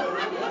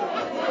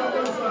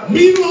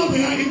 Meanwhile,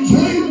 they are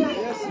enjoying.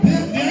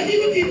 They are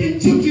even eating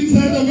chips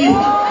inside of you.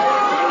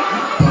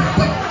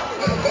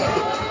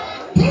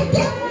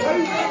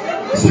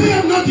 Say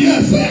I'm not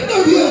here. Say I'm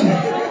not here.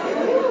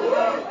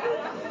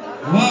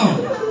 Wow.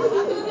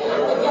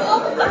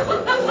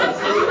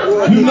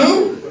 You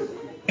know,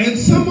 and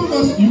some of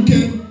us, you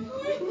can,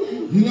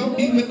 you know,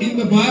 in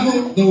the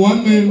Bible, the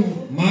one man,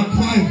 Mark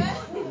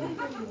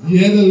 5, he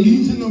had a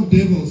legion of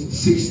devils,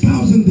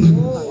 6,000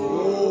 devils.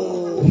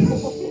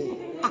 Yes.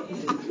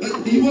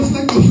 He was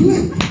like a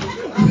flag.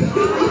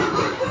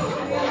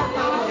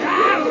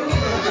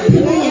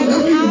 People were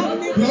living,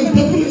 there was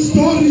different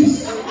stories.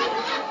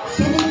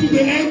 Some to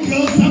the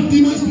ankles, some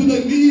demons to the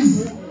knees.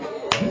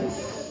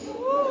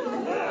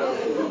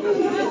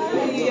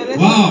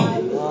 Wow.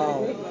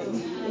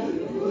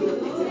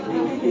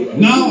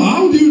 Now,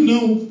 how do you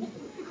know?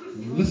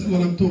 Listen to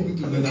what I'm talking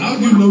to now. How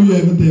do you know you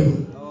have a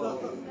devil?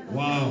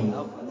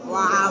 Wow.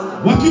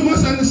 What you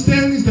must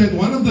understand is that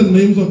one of the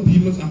names of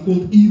demons are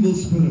called evil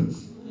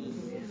spirits.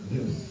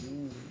 Yes.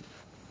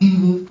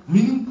 Evil,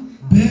 meaning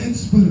bad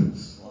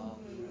spirits.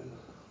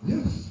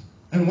 Yes.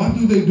 And what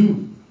do?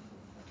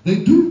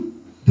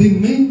 Their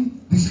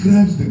name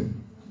describes them.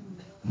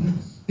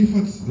 Yes. If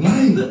it's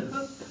lying,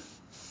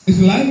 is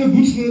lying a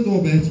good spirit or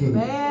a bad spirit?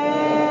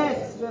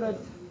 Bad spirit.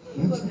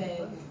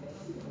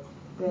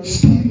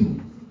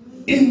 Stealing,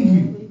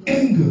 envy,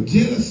 anger,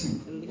 jealousy,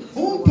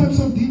 all types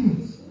of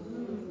demons.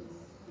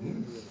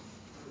 Yes.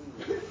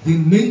 Their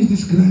names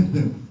describe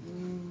them,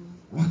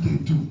 what they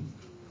do.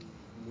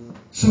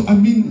 So, I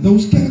mean,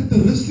 those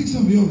characteristics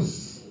of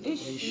yours,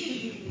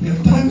 there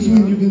are times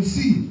when you can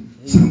see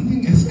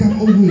something has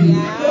come over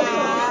you.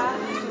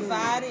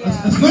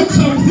 A not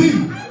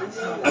something.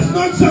 It's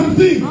not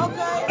something.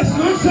 It's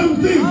not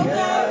something.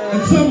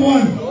 It's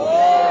someone.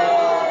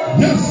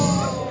 Yes.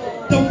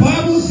 The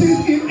Bible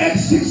says in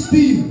Acts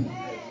 16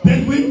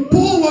 that when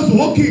Paul was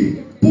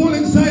walking, Paul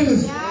and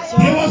Silas,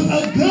 there was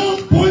a girl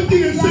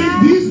pointing and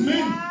saying, these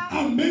men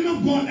are men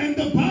of God. And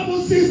the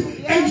Bible says,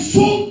 and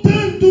Saul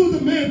turned to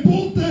the man,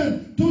 Paul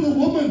turned to the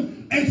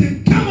woman and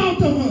said, come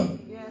out of her.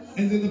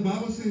 And then the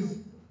Bible says,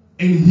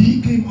 and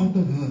he came out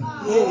of her.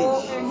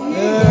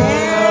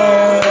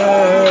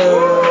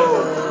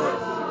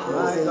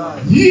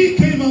 He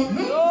came out.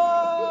 No.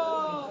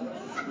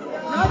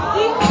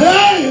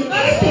 Hey,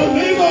 ask your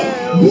neighbor,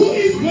 who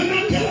is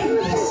Benakan?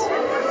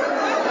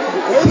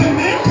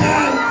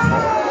 Benakan.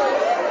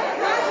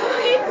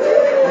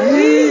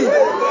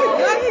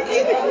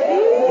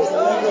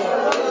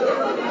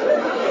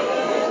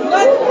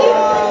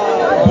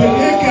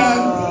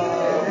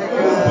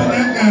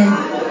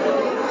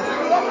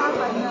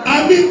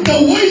 I mean, the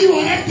way you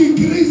are acting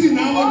crazy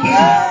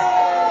nowadays,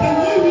 the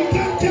way we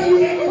can't tell you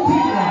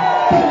anything,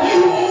 the way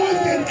you always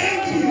get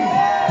angry,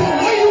 the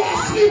way you are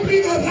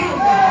sleeping around,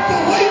 the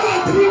way you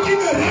are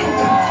drinking around,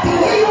 the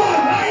way you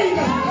are lying,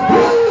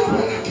 who is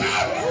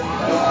Benakan?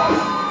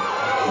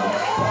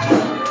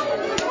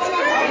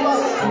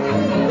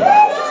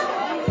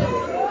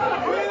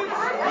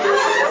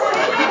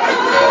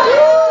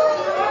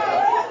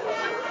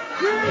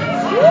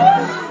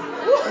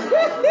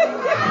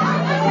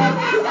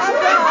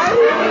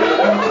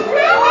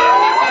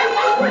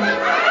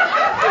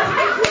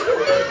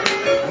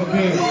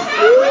 Okay.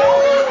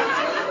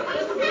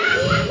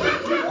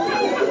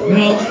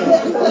 Now,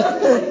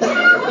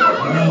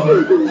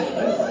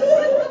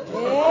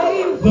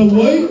 the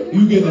way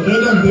you get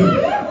rid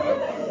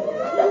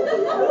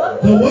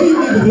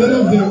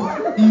of them,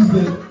 is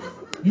that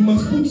you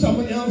must put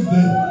someone else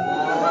there.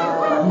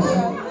 You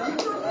see?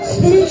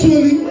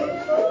 Spiritually,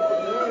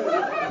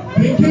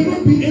 there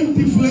cannot be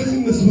empty flesh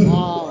in the spirit.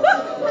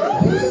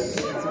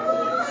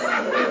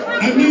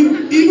 I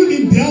mean, even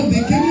in hell,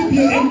 there cannot be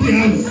an empty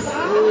house.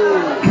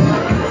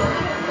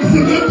 Is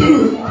it not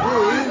true?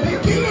 There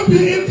cannot be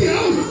an empty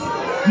house.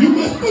 You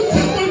must put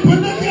someone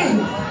Benakan.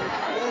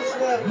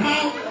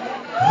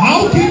 How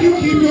can you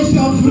keep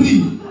yourself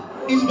free?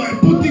 Is by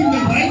putting the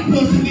right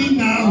person in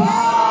the house.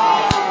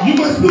 You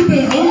must put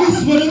the Holy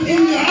Spirit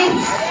in the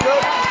house.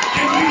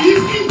 And when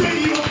he's in there,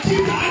 he will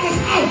keep the others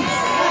out.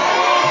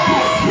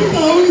 Put the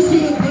Holy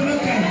Spirit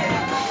Benakan.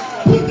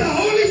 Put the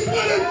Holy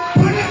Spirit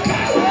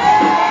Benakan.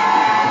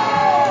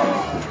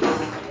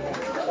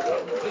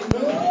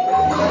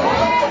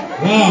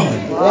 Wow.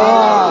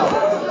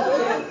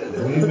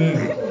 Amen.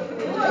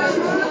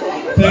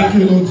 Thank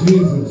you, Lord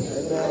Jesus.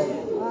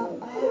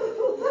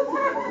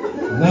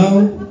 Now,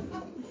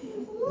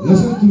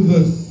 listen to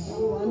this.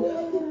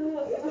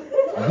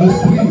 Verse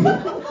 3.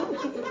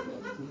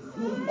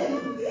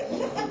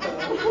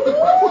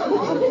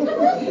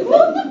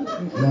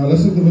 Now,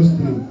 listen to verse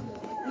 3.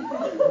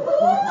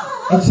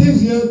 It says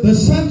here, the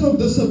sons of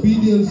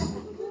disobedience,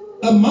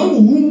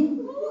 among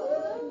whom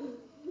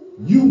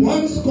you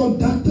once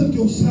conducted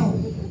yourself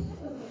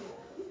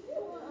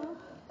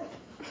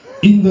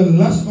in the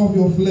lust of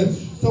your flesh.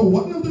 So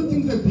one of the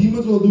things that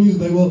demons will do is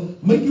they will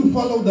make you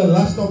follow the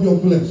lust of your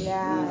flesh.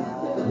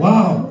 Yeah.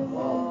 Wow.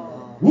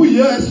 Who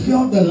here has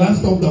felt the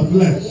lust of the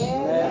flesh?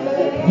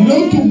 Yeah. You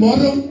know,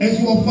 tomorrow as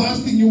you are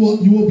fasting, you will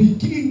be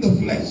killing the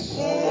flesh.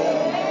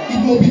 Yeah.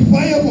 It will be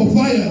fire for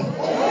fire.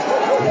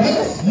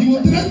 Yes, he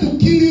will try to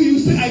kill you, you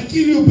say, I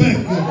kill you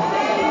back.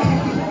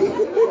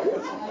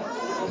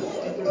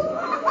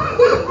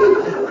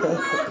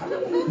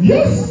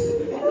 Yes.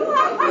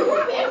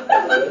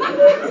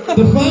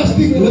 The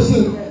fasting,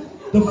 listen.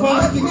 The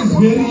fasting is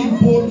very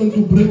important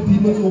to break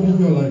demons off of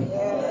your life.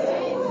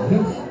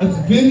 Yes, it's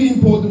very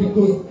important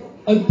because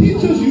it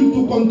teaches you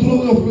to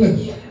control your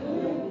flesh.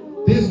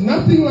 There's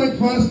nothing like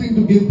fasting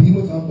to get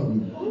demons out of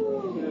you.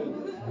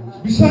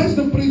 Besides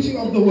the preaching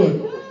of the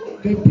word,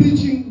 okay,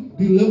 preaching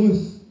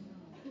delivers,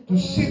 to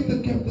set the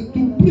captive,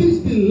 to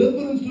preach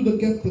deliverance to the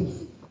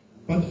captives,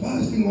 but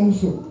fasting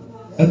also.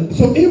 And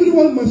so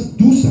everyone must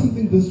do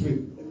something this way.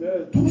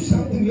 Do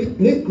something.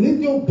 Let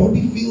your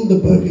body feel the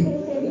burning.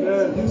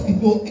 Yes,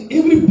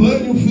 every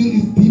burn you feel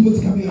is demons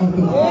coming out of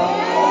you.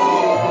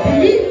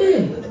 Believe me.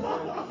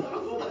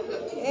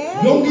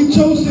 Yonggi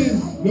Cho says,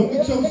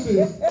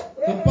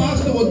 the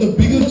pastor was the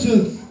biggest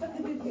church.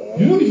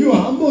 You know, if you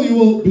are humble, you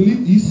will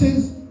believe. He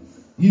says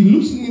he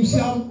looks in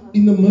himself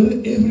in the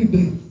mirror every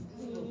day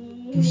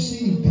to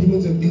see if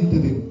demons have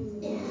entered him.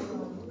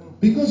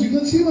 Because you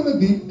can see when a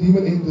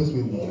demon enters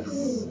with you.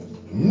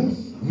 Yes,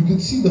 you can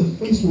see the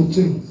face will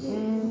change.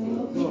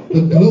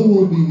 The glow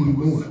will be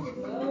removed.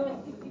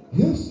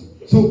 Yes.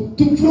 So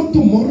from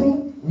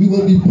tomorrow, we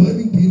will be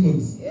burning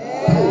demons.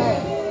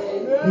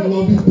 We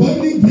will be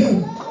burning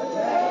them.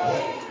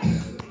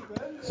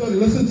 So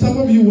listen, some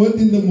of you weren't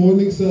in the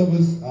morning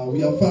service.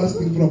 We are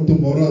fasting from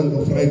tomorrow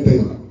until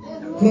Friday.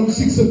 From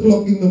 6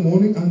 o'clock in the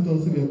morning until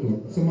 3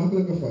 o'clock. It's a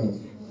makkelijke fast.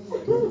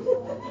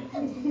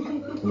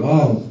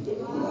 Wow.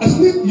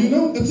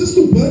 It's just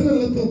to burn a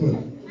little bit.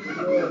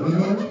 You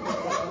know?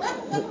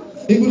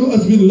 Ik bedoel,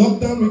 als we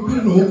lockdown, we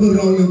couldn't walk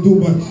around and do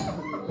much.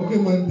 Okay,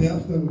 man, the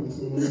afternoon is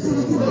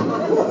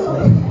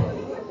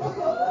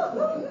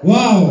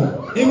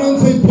wow. Everyone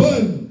say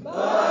burn.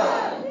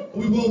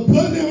 We will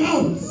burn them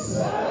out.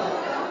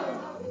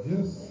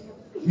 Yes.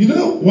 You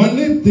know, one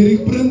day,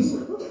 Derek Prince,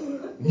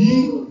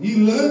 he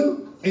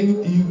learned,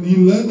 and he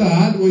learned the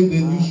hard way that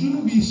you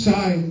shouldn't be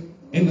shy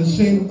and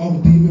ashamed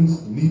of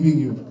demons leaving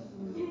you.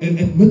 And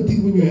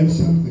admitting when you have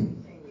something.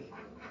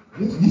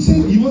 Yes. He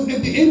said he was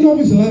at the end of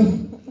his life.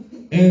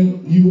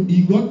 And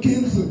he got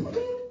cancer.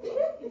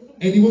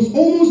 And he was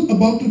almost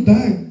about to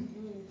die.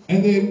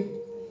 And then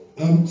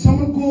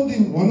someone called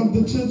him, one of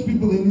the church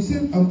people, and he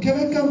said, can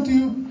I come to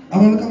you? I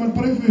want to come and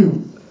pray for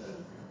you.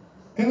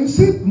 And he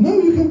said, no,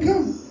 you can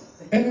come.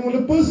 And then when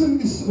the person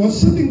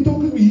was sitting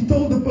talking to me, he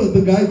told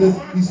the guy that,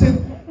 he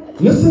said,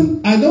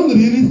 listen, I don't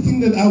really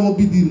think that I will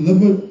be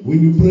delivered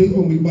when you pray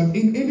for me, but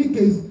in any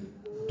case,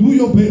 do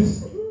your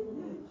best.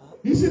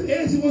 He said,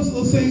 as he was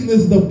still saying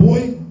this, the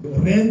boy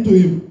ran to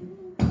him.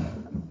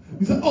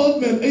 He's an old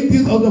man, 8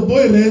 years old. The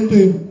boy ran to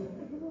him.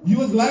 He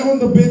was lying on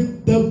the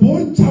bed. The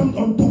boy jumped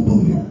on top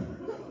of him.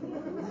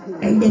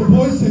 And the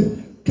boy said,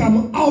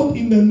 come out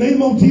in the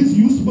name of Jesus,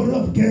 you spirit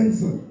of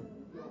cancer.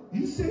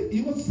 He said,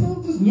 he was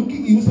still just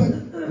looking. He was like,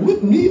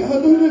 with me? I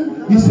don't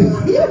know. He said,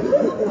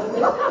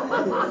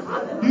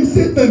 he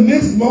said the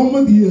next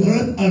moment he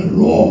heard a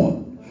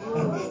roar.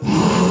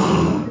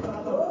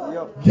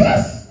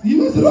 Yes, he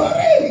was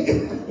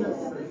roaring.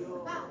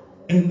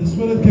 And the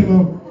spirit came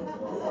out.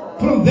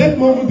 From that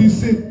moment, he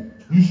said,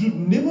 you should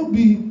never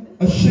be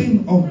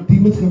ashamed of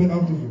demons coming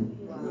out of you.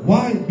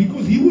 Why?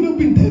 Because he would have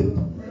been dead.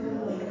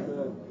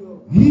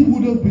 He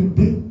would have been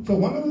dead. So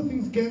one of the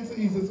things cancer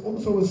is, it's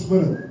also a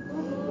spirit.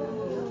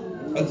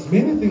 It's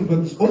many things, but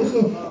it's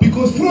also,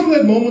 because from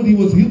that moment he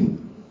was healed.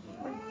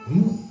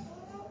 Yes.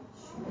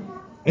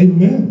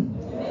 Amen.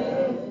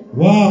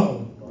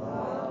 Wow.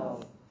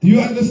 Do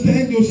you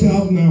understand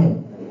yourself now?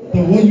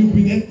 The way you've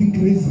been acting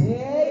crazy.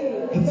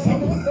 It's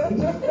something.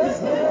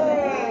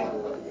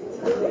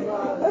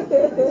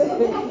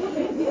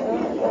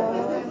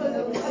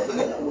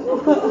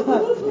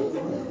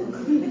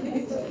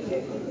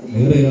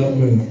 Here help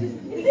me.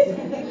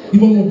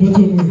 Even more better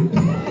me.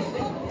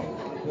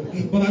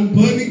 But I'm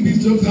burning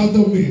these jokes out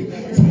of me.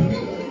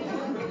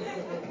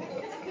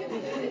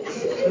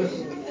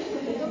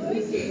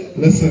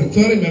 Listen,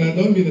 sorry man, I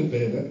don't mean it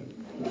bad.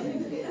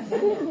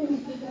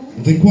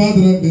 The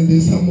quadrant,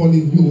 there's someone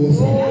in you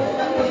also.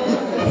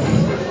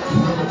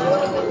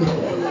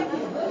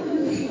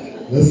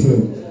 Listen.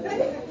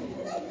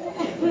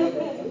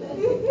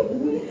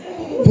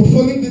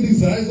 Fulfilling the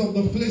desires of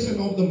the flesh and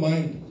of the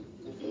mind.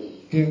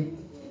 Okay?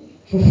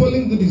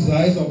 Fulfilling the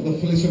desires of the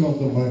flesh and of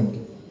the mind.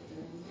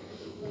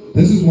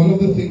 This is one of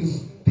the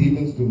things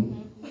demons do.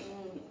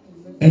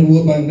 And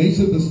were by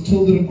nature the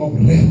children of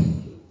wrath.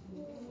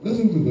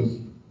 Listen to this.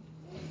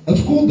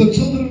 It's called the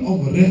children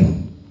of wrath.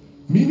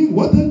 Meaning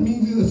what that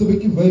means is, it's a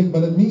bit vague,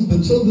 but it means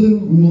the children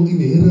who will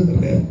inherit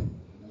wrath.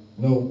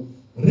 No.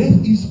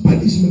 Wrath is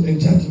punishment and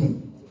judgment.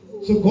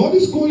 So God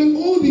is calling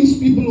all these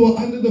people who are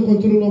under the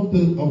control of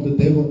the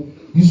devil,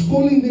 He's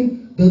calling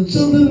them the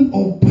children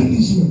of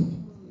punishment.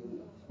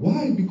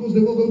 Why? Because they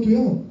will go to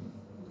hell.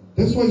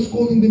 That's why He's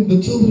calling them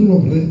the children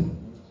of wrath.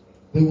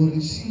 They will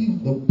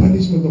receive the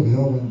punishment of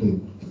hell one day.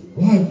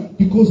 Why?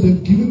 Because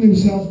they've given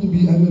themselves to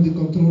be under the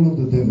control of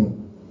the devil.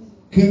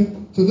 Okay?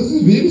 So this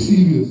is very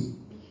serious.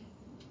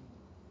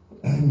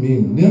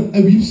 Amen. Yeah,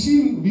 and we've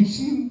seen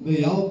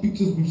the hell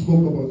pictures we've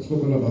spoken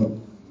about.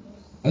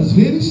 It's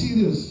very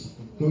serious.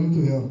 Going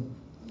to hell.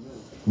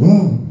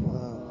 Wow.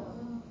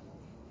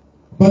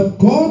 But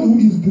God, who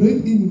is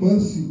great in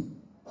mercy,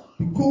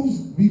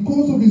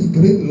 because of His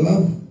great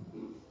love,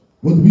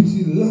 with which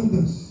He loved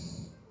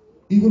us,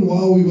 even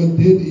while we were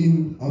dead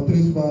in our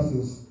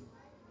trespasses,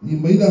 He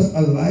made us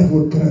alive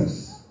with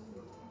Christ.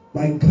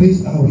 By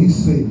grace are we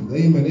saved.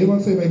 Amen.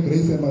 Everyone say, by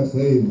grace am I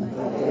saved.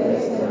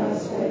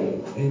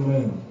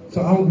 Amen.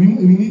 So we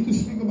need to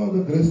speak about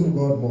the grace of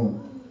God more.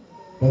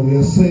 That we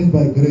are saved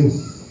by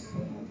grace.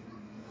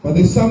 But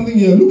there's something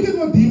here. Look at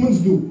what demons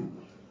do.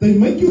 They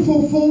make you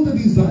fulfill the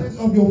desires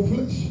of your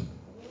flesh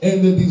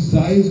and the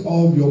desires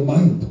of your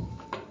mind.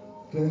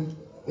 Okay?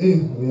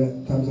 Yeah,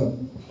 time's up.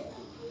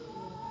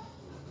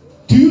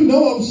 Do you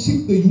know how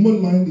sick the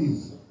human mind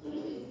is?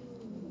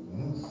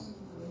 Yes.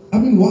 I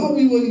mean, while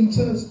we were in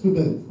church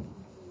today,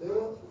 they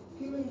were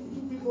killing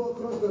 2 people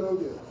across the road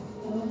here.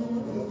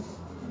 Yes.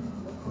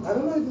 I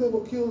don't know if they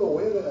were killed or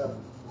where they are.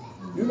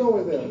 You know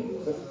where they are.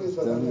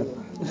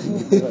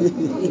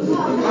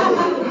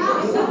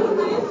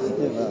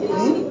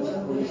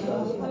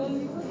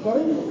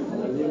 Sorry?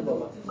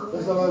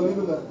 That's a lot of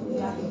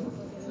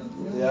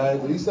yeah,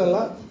 at least a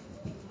lot.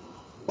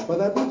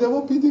 But I think they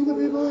were beating the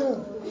people here.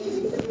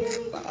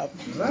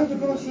 Right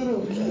across the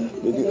road.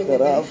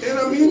 And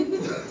I mean,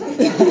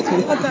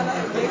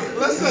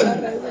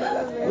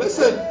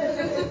 listen,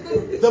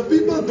 the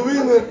people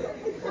doing it,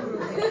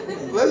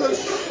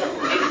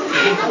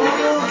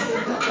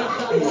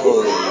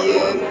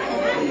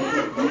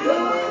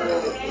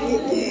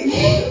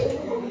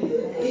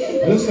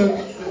 Listen,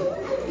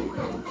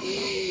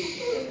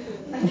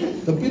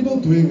 the people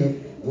doing it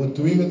were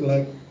doing it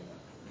like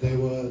they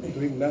were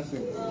doing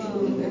nothing.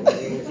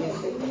 They were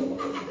just...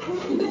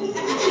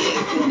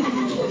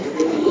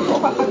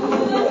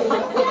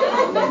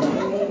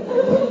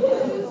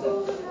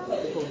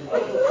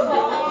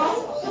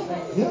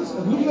 Yes,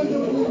 it looked like they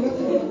were doing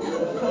nothing.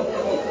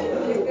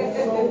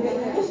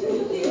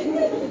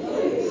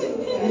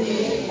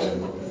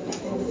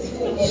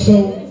 So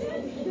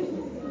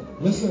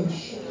listen,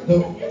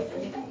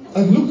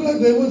 it looked like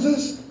they were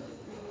just...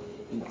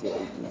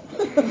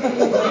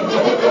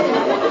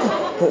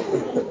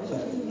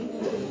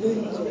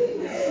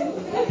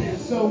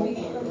 So,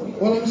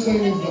 what I'm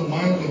saying is the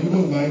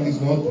human mind is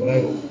not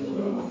right.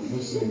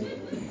 You see.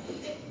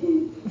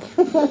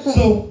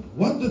 So,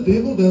 what the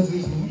devil does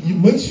is he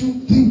makes you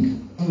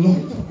think a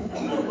lot.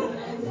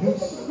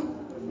 Yes.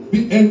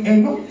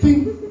 And not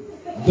think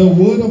the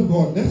word of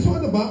God. That's why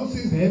the Bible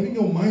says having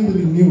your mind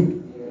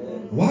renewed.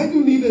 Why do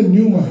you need a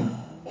new mind?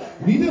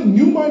 You need a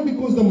new mind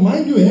because the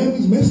mind you have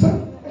is messed up.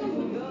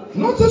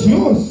 Not just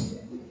yours.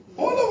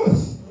 All of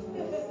us.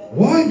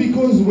 Why?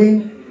 Because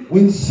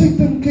when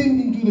Satan came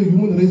into the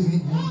human race, he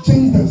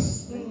changed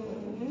us.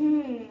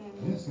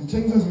 Yes, he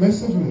changed us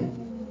massively.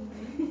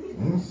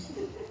 Yes.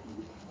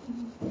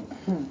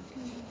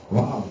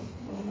 Wow.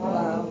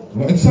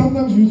 And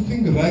sometimes you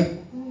think right,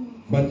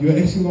 but you're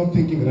actually not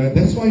thinking right.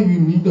 That's why you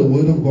need the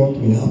word of God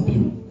to help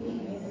you.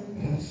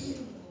 Yes.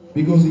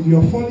 Because if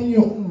you're following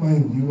your own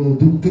mind, you will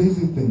do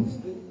crazy things.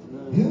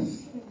 Yes.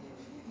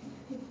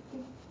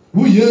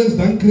 Who here has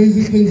done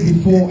crazy things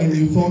before and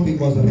you thought it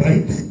was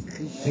right?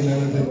 And then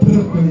as a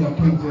truck and I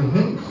came to,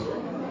 hey,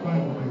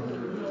 fine,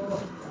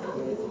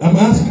 okay. I'm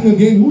asking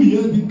again, who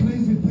here did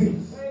crazy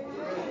things?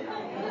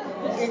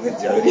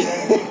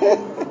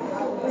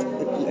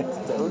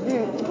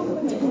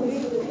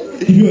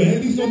 If your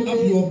head is not up,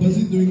 you are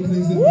busy doing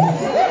crazy things.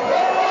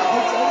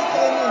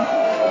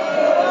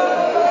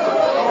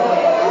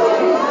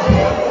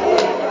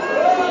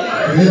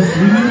 Yes,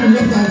 we need to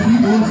lift our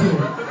feet also.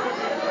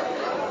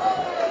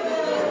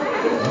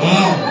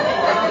 Wow.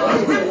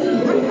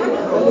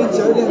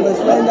 Jordan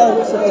must find out.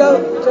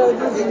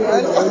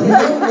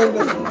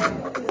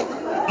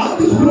 Al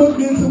die groot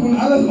mensen moeten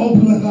alles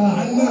opleggen.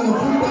 Handen en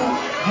voeten.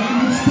 En je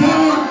moet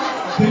stand.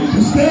 They need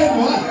to stand,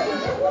 what?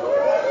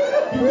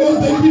 Because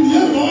they've been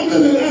here longer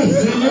than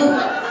us, you know?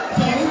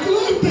 So it's a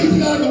long tijd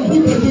gehad om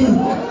goed te doen.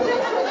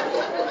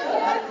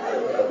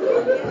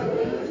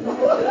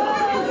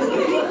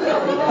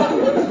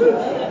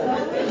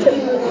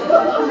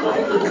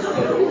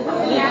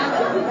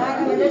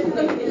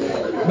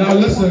 Now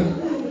listen.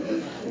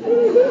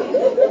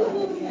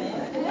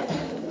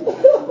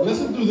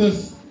 Listen to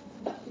this.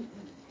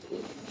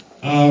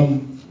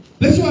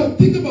 That's why I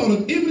think about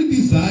it. Every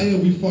desire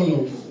we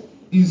follow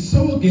is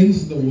so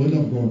against the word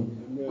of God.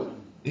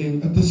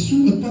 And het is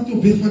so, het vat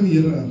jou weg van die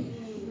Here af.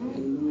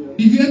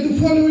 If you had to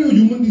follow your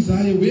human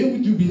desire, where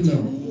would you be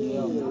now?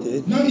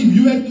 Now if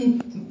you had to,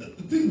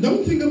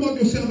 don't think about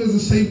yourself as a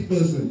saved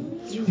person.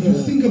 If you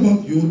think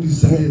about your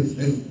desires,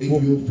 if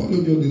you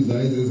followed your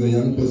desires as a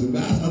young person,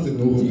 that's not a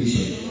noble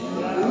mission.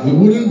 You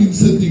wouldn't be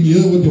sitting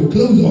here with your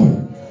clothes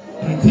on.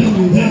 I tell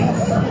you that.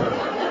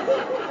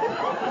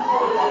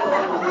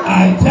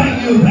 I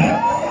tell you that.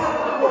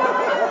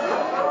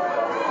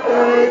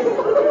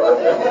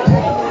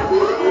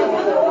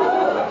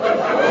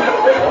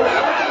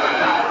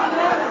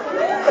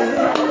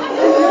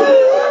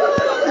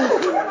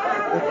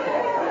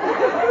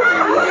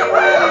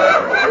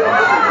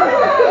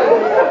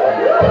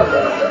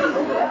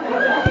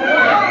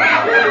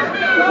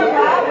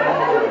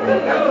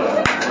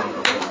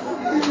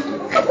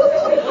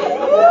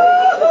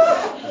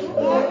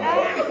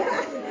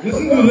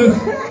 Listen to this.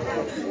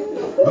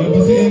 We're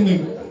busy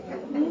ending.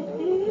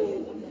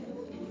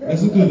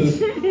 Listen to this.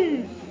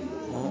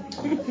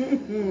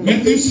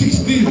 Matthew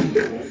 16,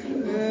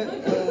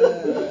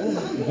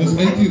 verse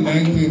 18,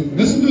 19.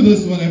 Listen to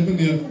this, what happened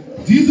here.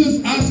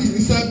 Jesus asked his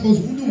disciples,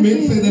 who do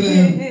men say that I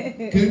am?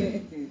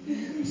 Okay?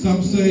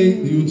 Some say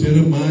you're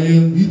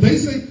Jeremiah. They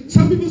say,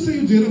 some people say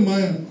you're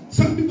Jeremiah.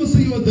 Some people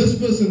say you are this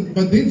person.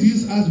 But then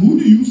Jesus asked, who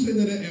do you say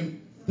that I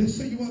am? They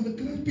say you are the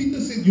Christ. Peter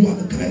said, you are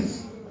the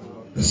Christ,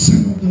 the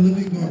Son of the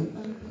living God.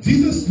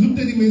 Jesus looked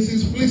at him and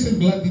says, flesh and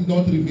blood did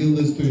not reveal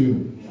this to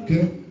you.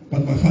 Okay?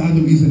 But my Father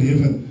who is in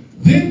heaven.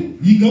 Then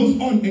he goes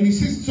on and he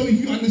says, so if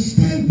you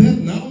understand that,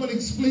 now I'm going to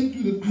explain to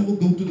you that I will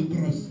go to the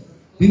cross.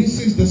 Then he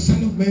says, the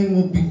Son of Man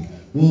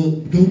will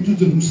go to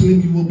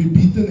Jerusalem. He will be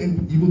beaten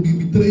and he will be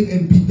betrayed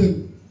and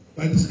beaten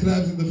by the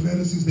scribes and the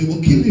Pharisees. They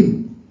will kill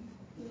him.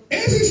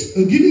 As he's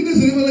giving this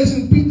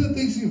revelation, Peter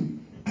takes him.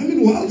 I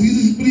mean, while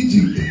Jesus is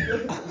preaching.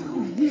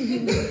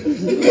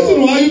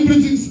 Listen, why are you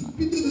preaching?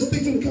 Peter just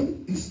takes him, come.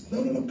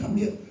 No, come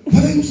here.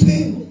 What are you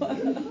saying? What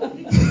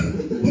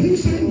are you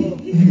saying?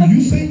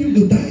 You saying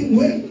you're dying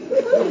where?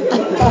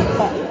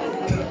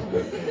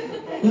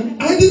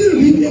 Like, I didn't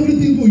leave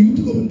everything for you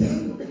to go and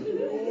die.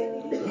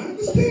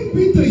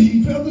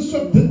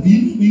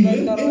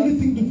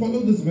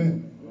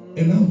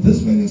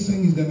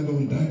 saying he's gonna go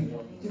and die.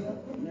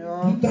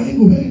 You dying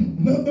when?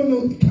 No,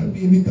 it can't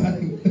be any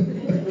dying.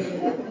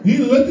 He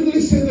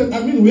literally said that.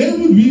 I mean, where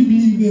would we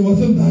be if there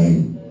wasn't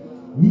dying?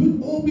 We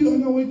would all be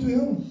on our way to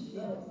hell.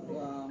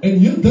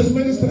 And yet this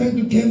man is trying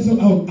to cancel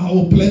out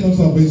our plan of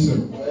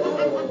salvation.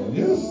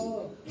 Yes.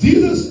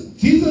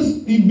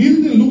 Jesus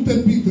immediately looked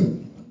at Peter.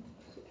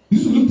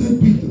 Jesus looked at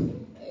Peter.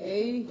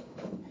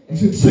 He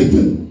said,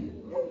 Satan,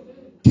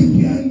 get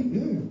behind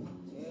me.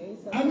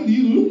 Yeah. I mean, he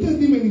looked at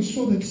him and he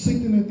saw that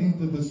Satan had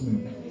entered this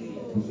man.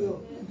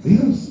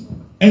 Yes.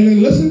 And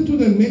then listen to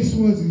the next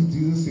words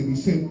Jesus said. He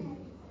said,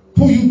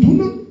 for you do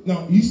not,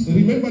 now,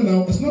 remember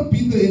now, it's not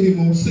Peter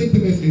anymore.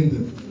 Satan has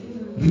entered.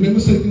 Remember,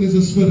 Satan is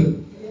a spirit.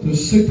 So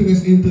Satan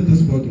has entered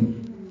this body.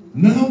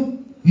 Now,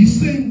 he's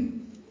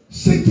saying,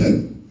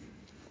 Satan,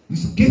 he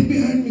said, get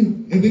behind me.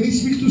 And then he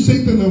speaks to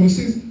Satan now. He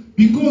says,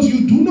 because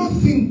you do not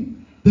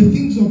think the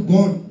things of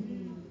God.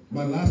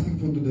 My last thing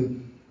for today.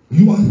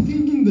 You are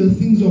thinking the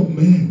things of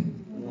man.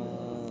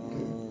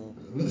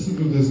 Okay. Listen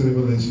to this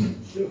revelation.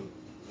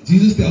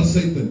 Jesus tells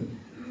Satan.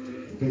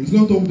 Okay, he's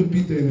not talking to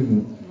Peter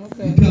anymore.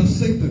 Okay. He tells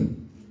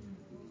Satan,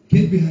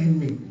 get behind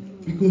me.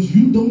 Because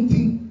you don't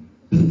think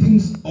the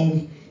things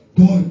of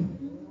God.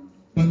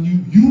 But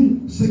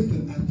you,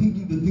 Satan, are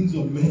thinking the things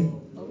of man.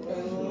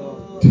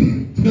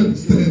 Okay. Do you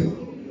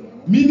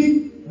understand?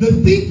 Meaning, the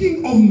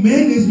thinking of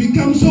man has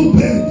become so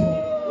bad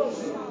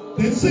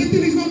that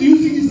Satan is not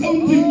using his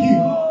own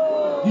thinking.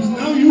 He's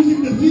now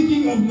using the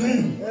thinking of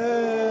man.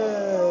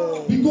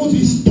 Because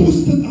he's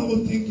twisted our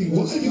thinking.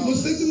 Why?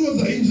 Because Satan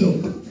was an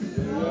angel.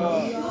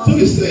 So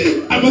he's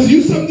saying, I must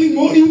use something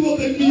more evil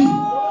than me.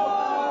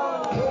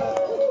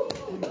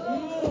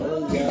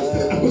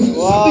 I must use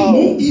something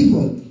more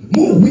evil,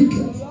 more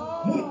wicked,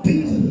 more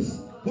dangerous.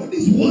 What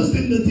is worse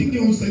than the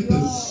thinking of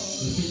Satan? The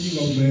thinking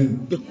of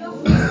man.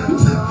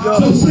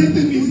 So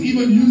Satan is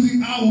even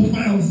using our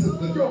files.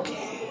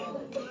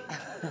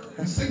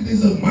 He's saying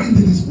there's a mind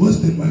that is worse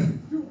than mine.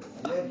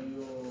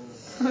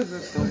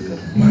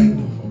 Mind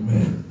of a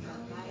man.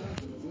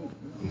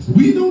 Yes.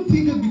 We don't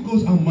think it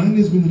because our mind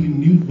has been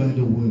renewed by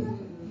the word.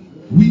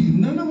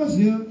 None of us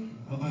here,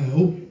 I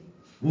hope,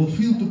 will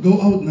feel to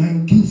go out now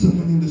and kill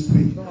someone in the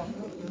street.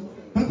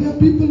 But there are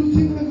people who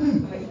think like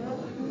that.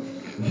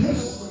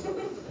 Yes.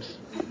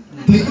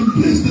 They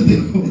impress the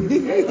devil.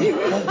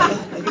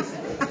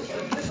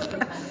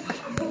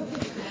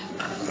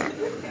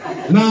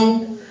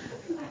 Now,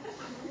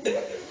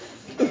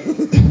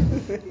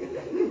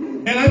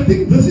 and I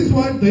think this is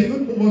why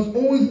David was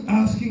always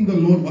asking the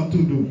Lord what to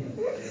do.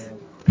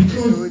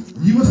 Because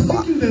he was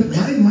thinking that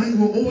my mind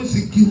will always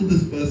say, kill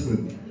this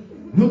person.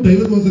 No,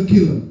 David was a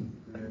killer.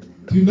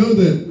 Do you know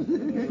that?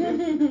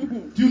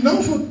 Do you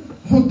know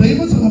for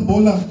David's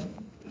Labola?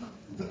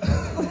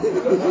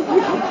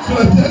 Should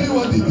I tell you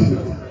what he did?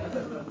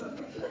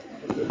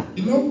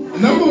 You know,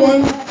 number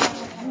one,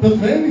 the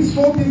man is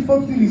 14,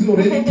 15, he's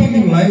already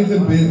killing lions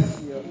and bears.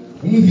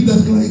 He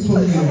does lies for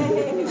me.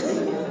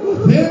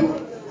 Then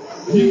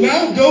he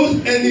now goes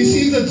and he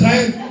sees a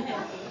giant.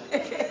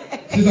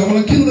 He says, I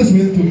want to kill this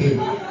man today.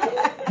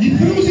 He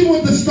throws him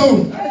on the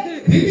stone.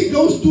 Then he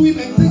goes to him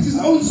and takes his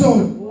own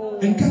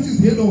sword and cuts his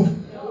head off.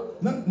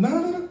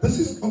 No. This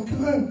is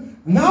okay.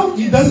 Now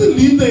he doesn't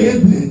leave the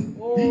head there.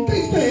 He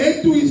takes the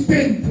head to his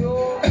tent.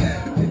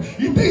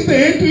 He takes the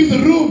head to his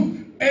room.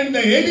 And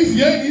the head is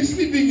here and he's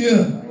sleeping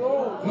here.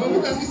 No,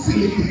 because he's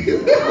silly.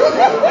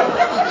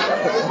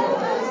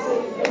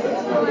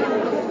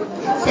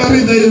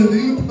 Sorry,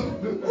 David.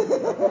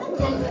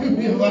 Talk to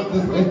me about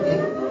this.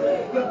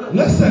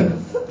 Listen.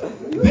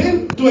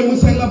 Then, to him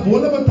say la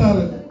bola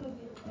batale.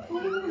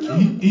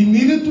 He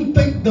needed to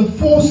take the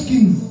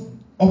foreskins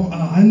of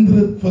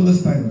 100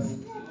 Philistines.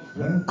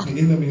 The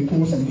enemy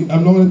foreskin.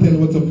 I'm not going to tell you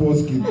what's a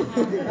foreskin. The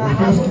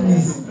foreskin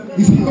is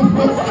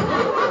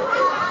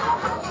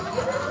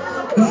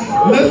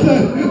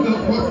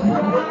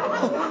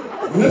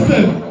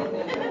Listen.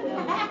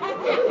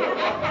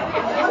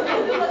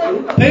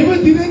 David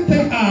didn't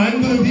take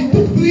 100, he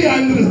took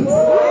 300.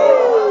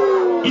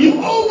 He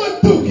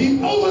overtook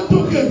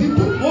it. He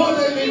took more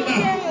than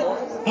enough.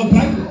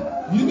 But,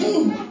 you know.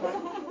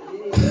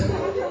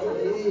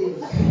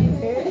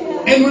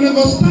 And when it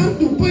was time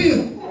to pay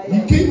it, he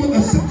came with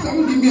a said,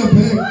 someone give me a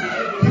bag.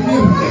 Give me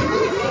a bag.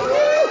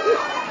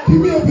 Give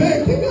me a bag.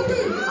 Give me a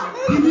bag.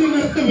 Give me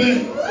another bag.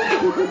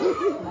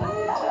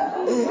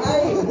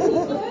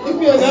 Give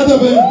me another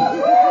bag.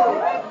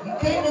 He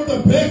came with a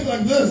bag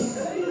like this.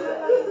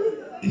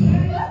 He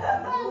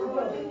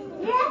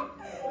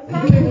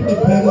came with a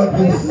bag like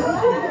this.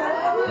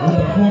 With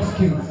the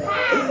foreskins.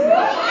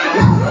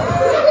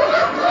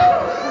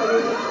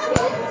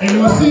 And he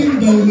was singing,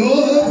 the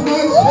Lord is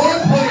my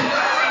shepherd.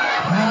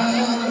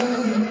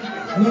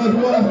 Not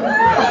one.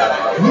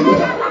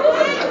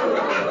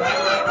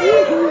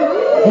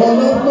 All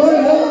of my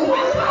life.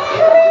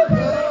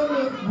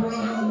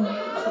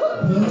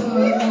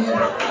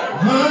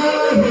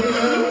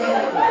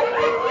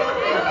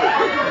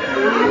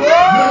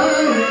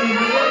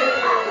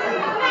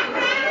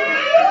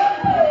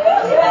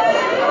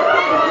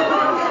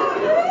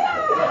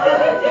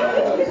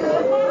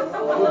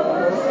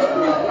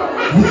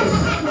 Yes.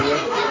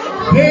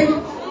 Then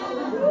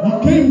he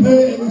came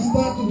there and he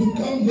started to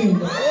count them.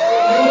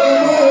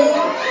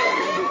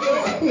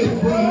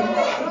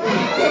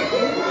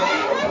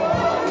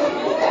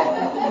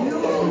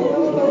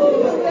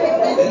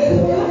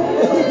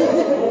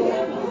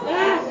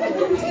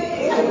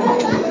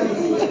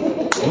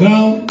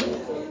 Now,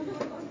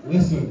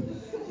 listen.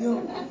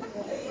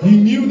 He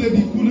knew that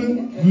he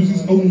couldn't use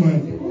his own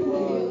mind.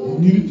 He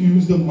needed to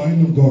use the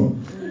mind of God.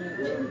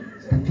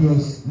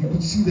 Because you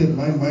could see that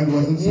my mind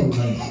wasn't so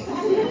nice.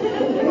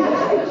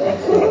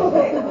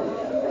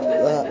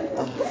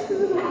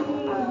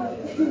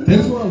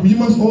 That's why we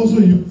must also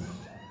use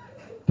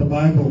the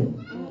Bible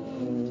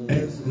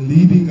as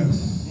leading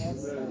us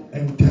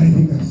and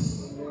guiding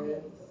us.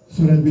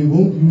 So that we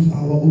won't use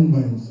our own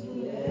minds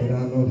that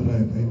are not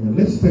right. Amen.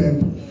 Let's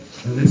stand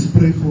and let's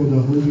pray for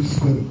the Holy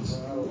Spirit.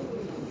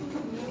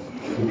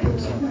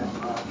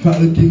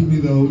 Father, give me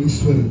the Holy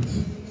Spirit.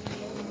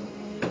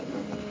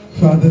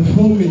 Father,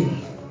 fill me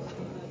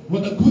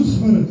with a good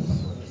spirit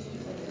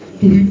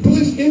to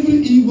replace every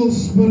evil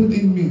spirit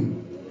in me.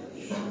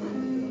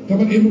 Come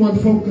on, everyone,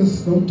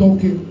 focus, no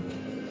talking.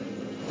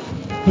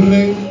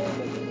 Pray.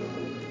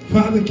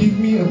 Father, give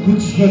me a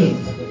good spirit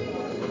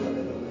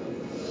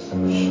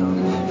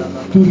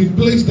to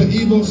replace the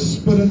evil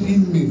spirit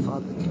in me.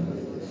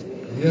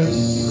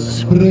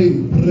 Yes, pray,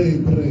 pray,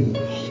 pray.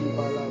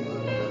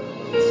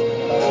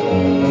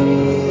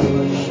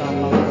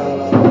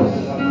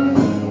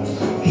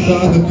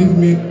 Father, give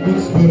me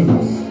good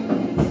spirits.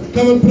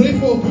 Come and pray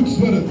for a good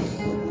spirit.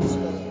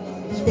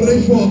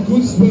 Pray for a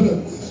good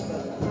spirit.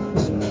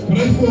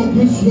 Pray for a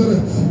good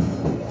spirit.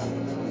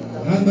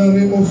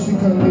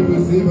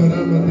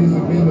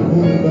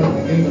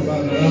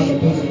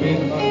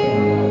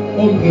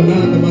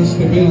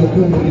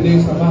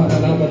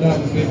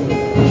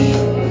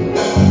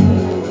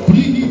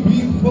 Be ye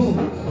being filled.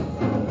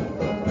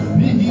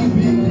 Be ye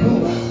being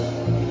filled.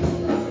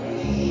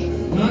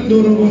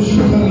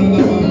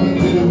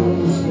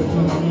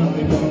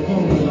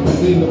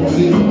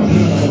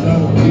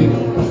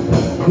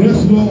 Yes,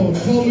 Lord,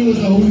 fill me with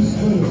the Holy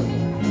Spirit.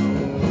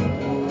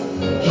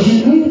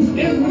 Remove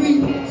every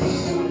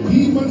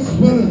demon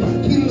spirit,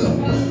 killer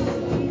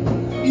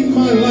in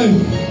my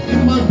life, in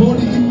my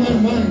body, in my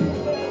mind,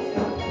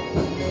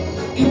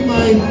 in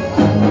my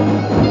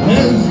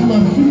hands, in my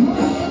feet,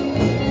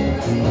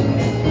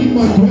 in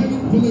my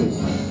dwelling place.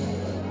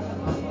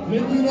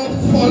 Let me not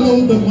follow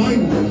the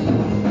mind.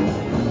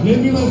 Let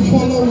me not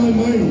follow my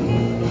mind.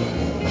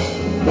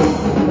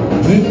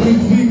 Let me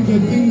think the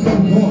things of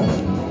God.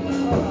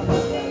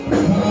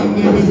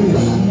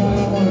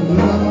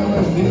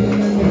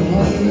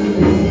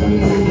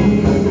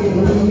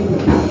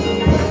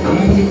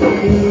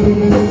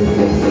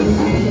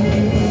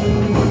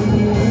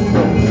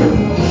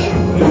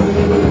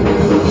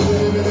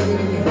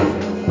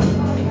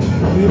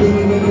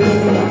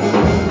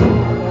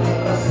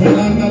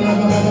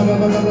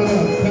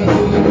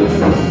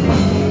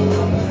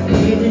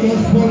 Let me not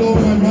follow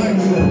my mind,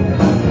 Lord.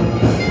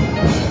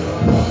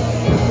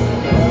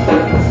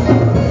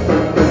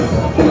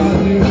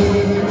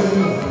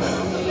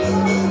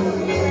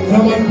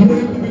 Come on,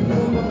 pray to be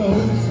filled with the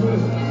Holy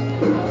Spirit.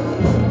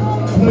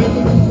 Pray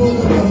to be filled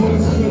with the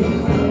Holy Spirit.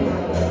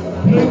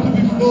 Pray to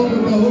be filled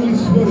with the Holy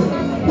Spirit.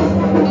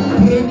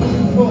 Pray to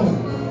be filled.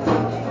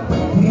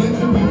 Pray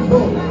to be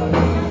filled.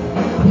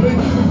 Pray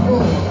to be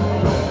filled.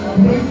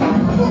 Pray to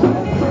be filled.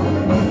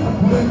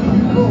 Pray to be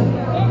filled.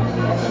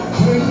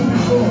 Pray to be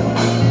filled.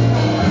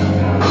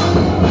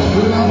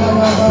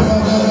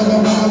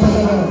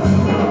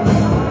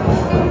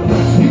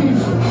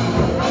 Jesus.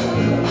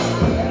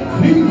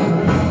 Jesus.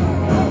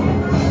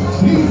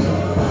 Jesus.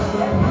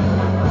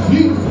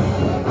 Jesus.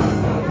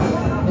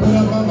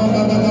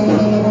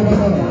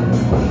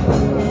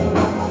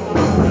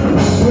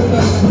 Set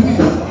us free.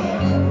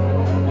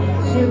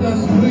 Set us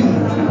free.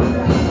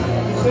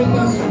 Set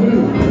us free.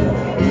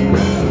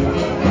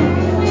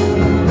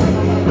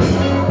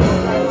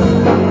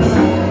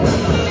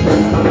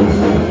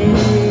 In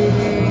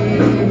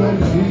the name of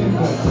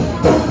Jesus.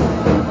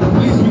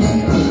 Please be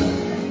seated.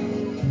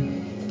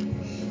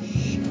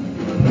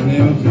 In the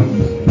name of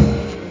Jesus.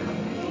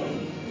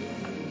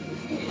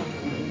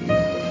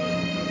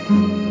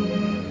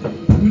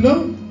 You know,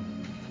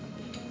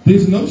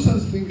 there's no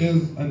such thing as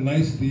a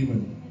nice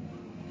demon.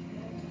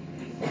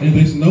 And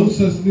there's no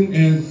such thing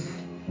as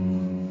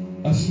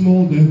a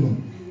small devil.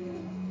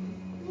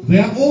 They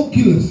are all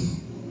killers.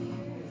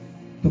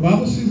 The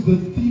Bible says the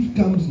thief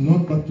comes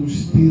not but to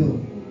steal,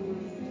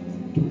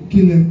 to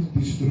kill and to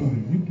destroy.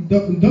 You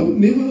don't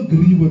never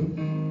agree with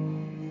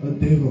a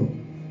devil,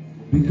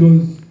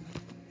 because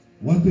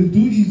what they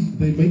do is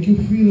they make you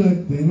feel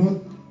like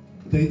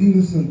they're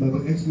innocent, but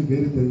they're actually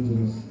very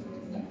dangerous.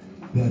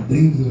 They are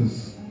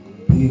dangerous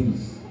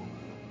beings,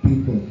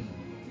 people.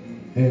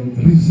 And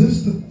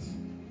resist it.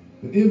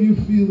 Whenever you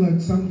feel like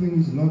something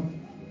is not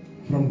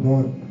from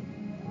God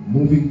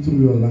moving through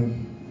your life,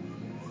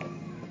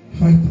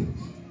 fight it.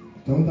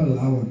 Don't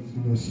allow it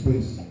in your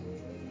space.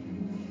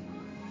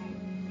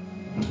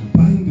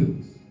 Bind it.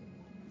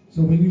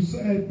 So when you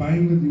say I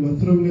bind it, you are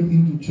throwing it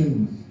into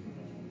chains.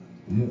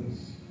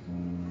 Yes.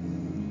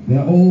 They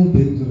are all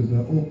dangerous. They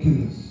are all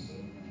killers.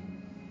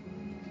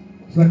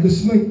 It's like a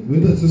snake,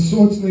 whether it's a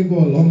short snake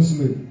or a long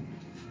snake.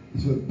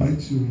 If it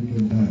bites you, you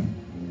can die.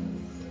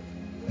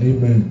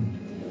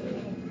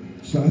 Amen.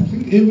 So I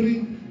think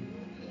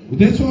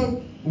that's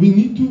why we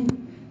need to,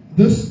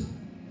 this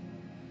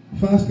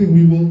fasting,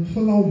 we will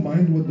fill our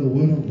mind with the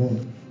Word of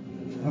God.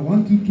 I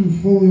want you to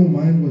fill your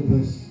mind with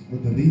this,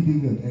 with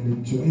reading it and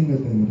enjoying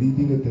it and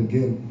reading it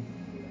again.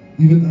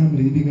 Even I'm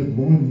reading it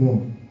more and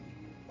more.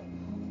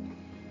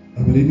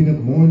 I'm reading it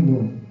more and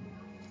more.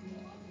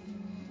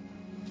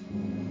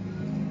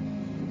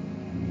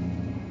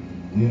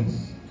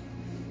 Yes.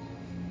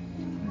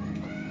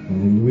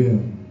 Hallelujah.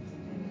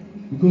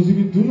 Because if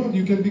you do not,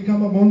 you can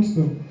become a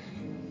monster.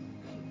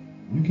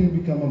 You can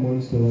become a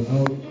monster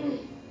without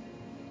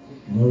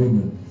knowing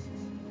it.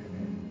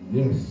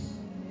 Yes.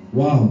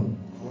 Wow.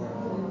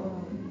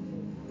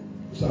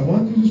 So I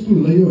want you just to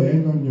lay your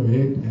hand on your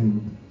head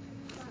and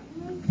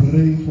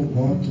pray for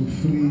God to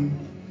free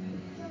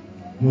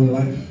your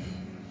life.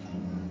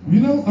 You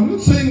know, I'm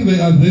not saying they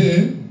are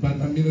there,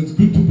 but I mean, it's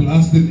good to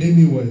blast it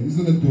anyway.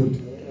 Isn't it good?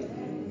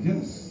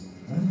 Yes.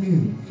 I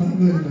mean, Father,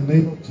 in the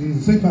name of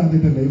Jesus. Say, Father,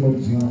 in the name of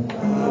Jesus.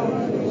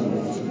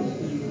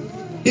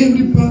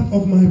 Every part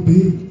of my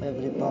being.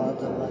 Every part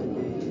of my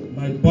being.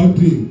 My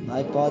body.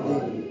 My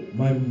body.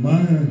 My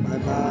mind. My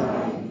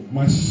mind.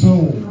 My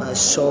soul. My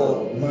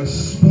soul. My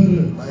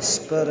spirit. My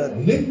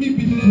spirit. Let me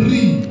be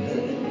free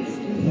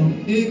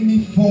from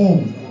any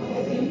form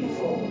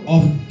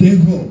of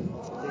devil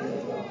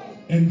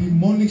and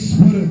demonic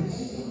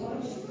spirits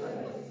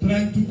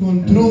trying to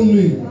control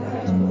me,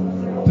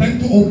 trying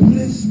to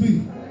oppress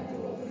me,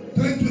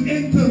 trying to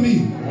enter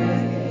me.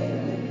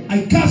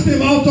 I cast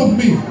them out of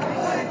me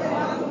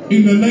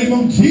in the name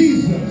of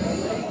Jesus.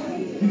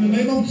 In the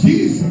name of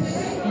Jesus.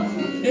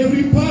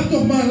 Every part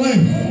of my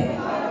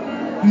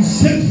life is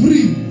set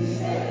free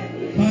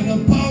by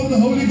the power of the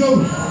Holy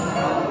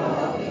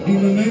Ghost.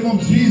 In the name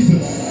of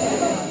Jesus.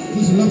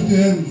 Just lift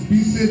your hands.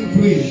 Be set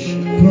free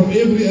from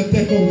every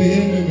attack of the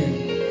enemy.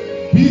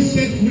 Be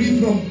set free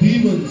from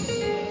demons.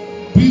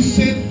 Be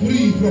set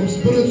free from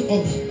spirits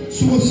of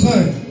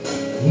suicide,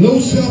 low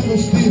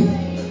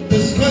self-esteem,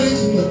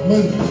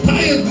 discouragement,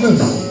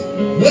 tiredness,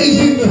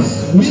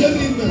 laziness,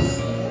 weariness.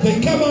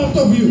 They come out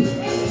of you.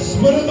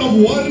 Spirit of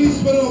worry,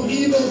 spirit of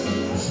evil,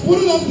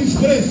 spirit of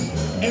distress,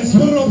 and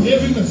spirit of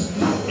heaviness.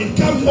 It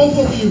comes off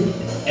of you.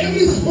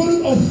 Every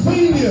spirit of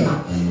failure,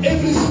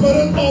 every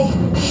spirit of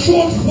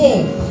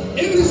shortfall,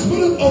 every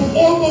spirit of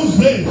almost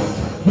there,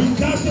 we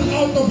cast it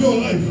out of your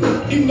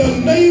life. In the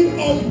name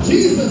of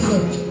Jesus,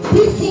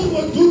 be filled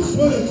with good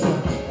spirits.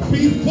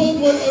 Be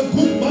filled with a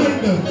good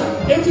mind.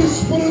 Every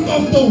spirit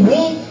of the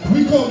world,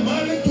 we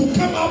command it to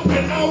come up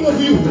and out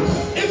of you.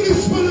 Every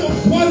spirit of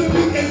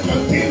quarreling and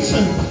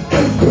contention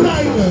and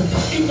pride,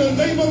 in the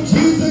name of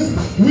Jesus,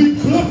 we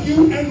block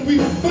you and we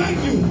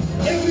bind you.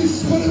 Every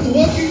spirit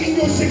working in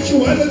your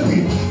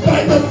sexuality,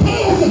 by the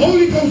power of the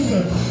Holy Ghost,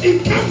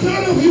 it comes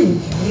out of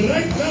you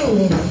right now.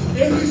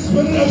 Every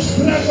spirit of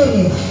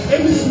struggle,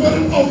 every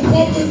spirit of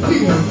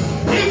poverty,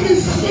 every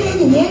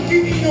spirit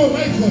working in your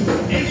life,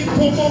 any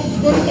form of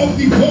spirit of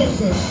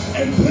divorce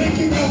and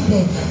breaking up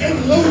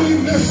and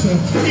loneliness,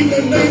 in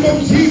the name of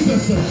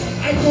Jesus,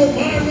 I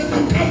command it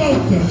to come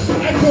out.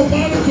 I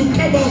command it to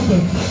come out.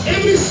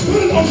 Every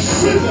spirit of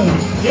sin,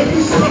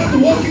 every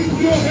spirit working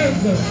through your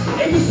hands,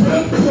 every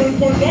spirit of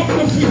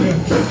pornography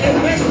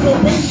and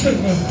masturbation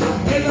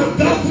and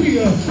adultery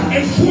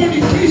and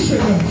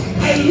fornication,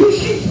 I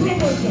loose you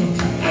from it.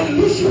 I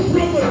loose you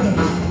from it.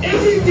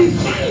 Every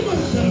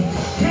defilement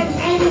comes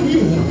out of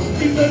you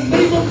in the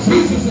name of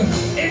Jesus.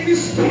 Any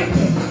spot,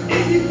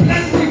 any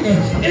planting,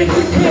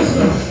 every curse,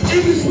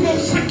 every spirit of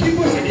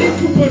succubus and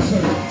incubus,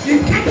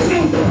 it comes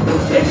out.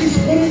 Every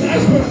spirit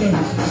husband,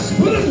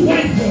 spirit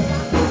wife,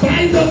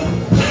 by the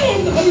power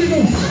of the Holy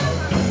Ghost,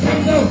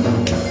 comes out.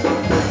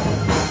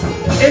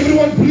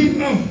 Everyone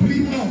breathe out,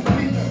 breathe out,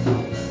 breathe out.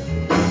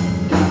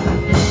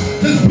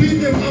 Just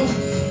breathe them out.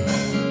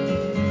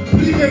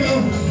 Breathe them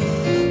out.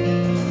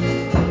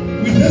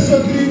 We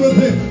disagree with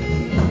it.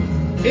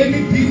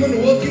 Any demon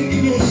working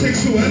in your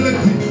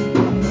sexuality,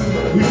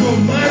 we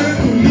command it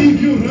to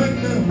leave you right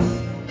now.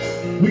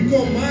 We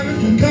command it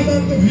to come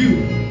out of you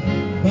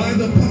by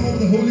the power of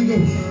the Holy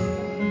Ghost.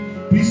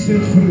 Be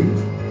set free.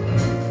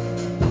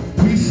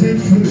 Be set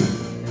free.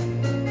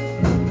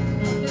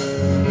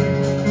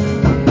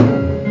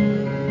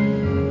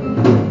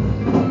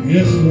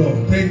 Yes,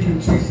 Lord. Thank you,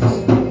 Jesus.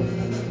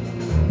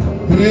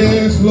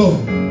 Yes, Lord.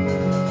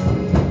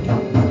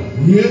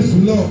 Yes,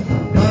 Lord.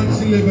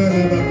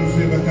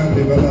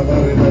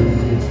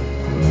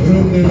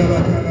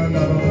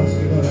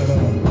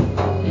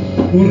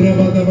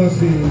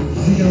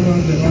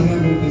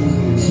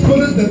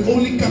 Spirits that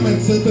only come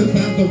at certain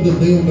times of the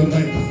day or the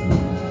night,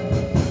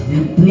 we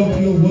block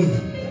your way.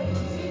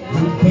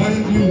 We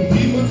bind you,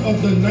 demons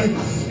of the night,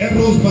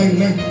 arrows by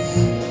night,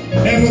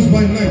 arrows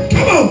by night.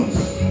 Come out!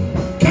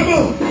 Come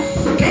out!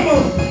 Come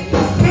out!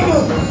 Come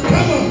out!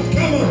 Come out!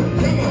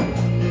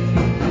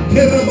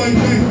 by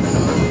night,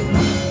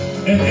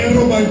 an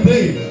arrow by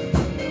day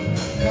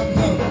comes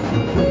out.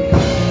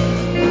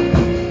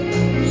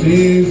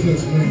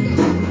 Jesus' name.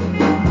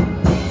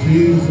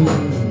 Jesus'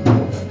 name.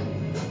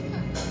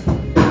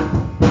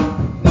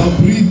 Now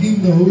breathe in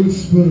the Holy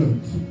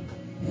Spirit.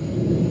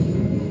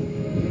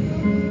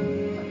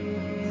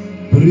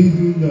 Breathe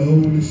in the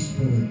Holy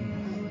Spirit.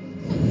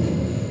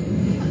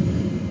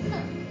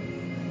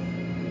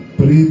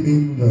 Breathe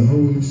in the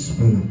Holy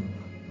Spirit.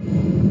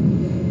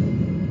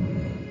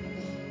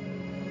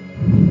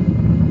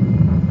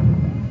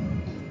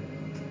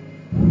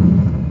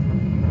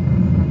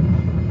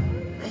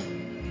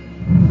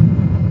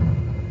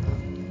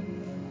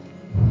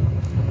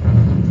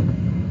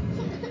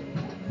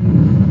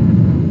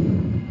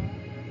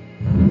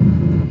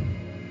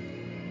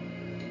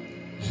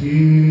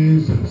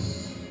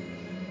 Jesus.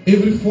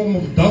 Every form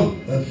of doubt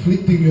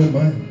afflicting your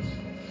mind,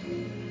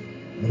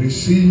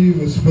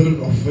 receive a spirit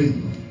of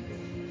faith.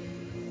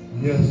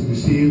 Yes,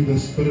 receive the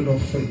spirit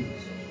of faith.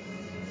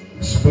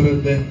 A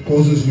spirit that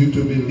causes you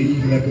to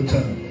believe like a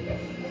child.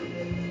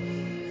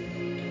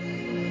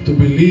 To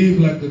believe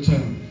like a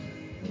child.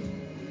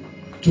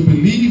 To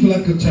believe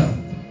like a child.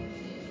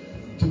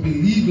 To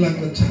believe like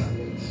a child.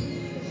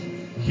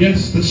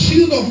 Yes, the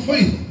shield of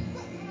faith,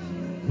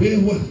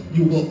 wherewith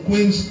you will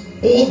quench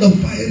all the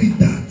fiery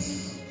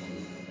darts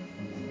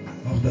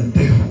of the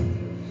devil.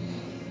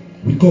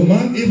 We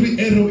command every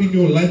arrow in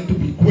your life to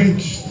be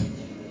quenched,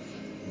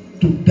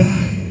 to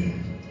die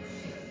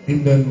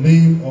in the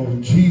name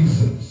of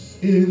Jesus.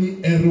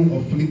 Any arrow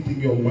afflicting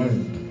your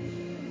mind,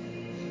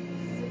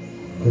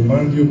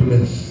 command you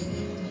blessed.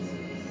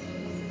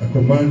 I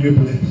command you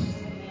blessed.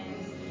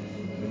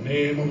 In the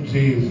name of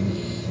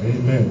Jesus.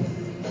 Amen.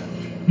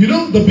 You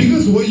know, the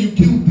biggest way you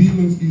kill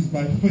demons is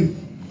by faith.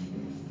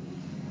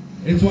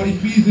 That's why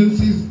Ephesians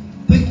says,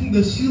 taking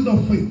the shield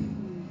of faith.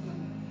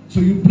 So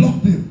you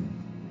block them.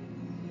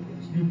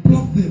 You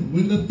block them.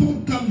 When the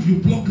thought comes, you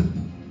block it.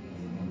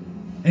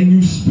 And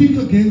you speak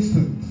against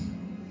it.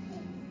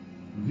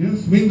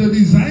 Yes, when the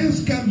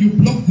desires come, you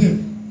block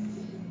them.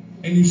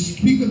 And you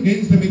speak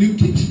against them. And you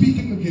keep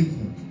speaking against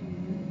them.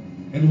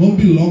 And it won't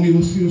be long, you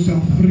will see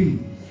yourself free.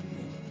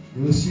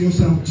 You will see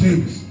yourself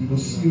changed. You will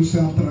see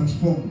yourself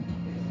transformed.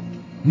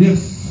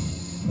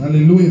 Yes.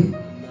 Hallelujah.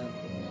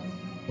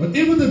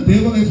 Whatever the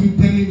devil has been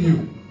telling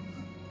you,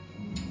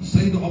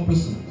 say the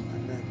opposite.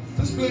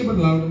 Just play a bit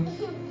louder.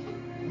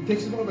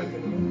 Text it over.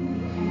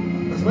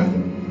 That's right.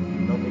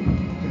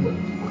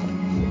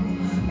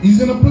 He's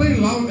going to play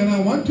loud, and I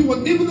want you,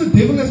 whatever the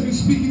devil has been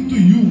speaking to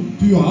you,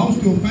 to your house,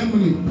 to your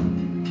family,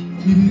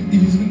 if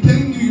he's been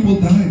telling you you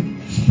will die,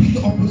 speak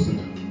the opposite.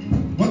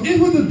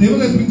 Whatever the devil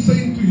has been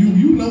saying to you,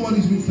 you know what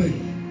he's been saying.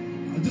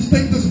 Just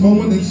take this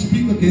moment and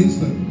speak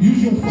against it.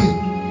 Use your faith.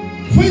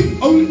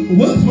 Faith only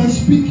works by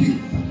speaking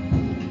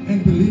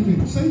and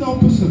believing. Say the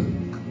opposite.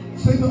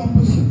 Say the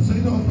opposite. Say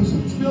the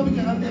opposite. Speel met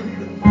je handen.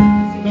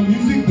 The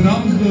music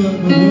drowns the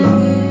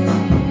words.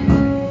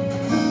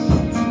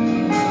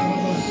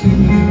 Speak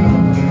the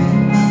opposite.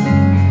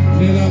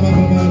 Speak the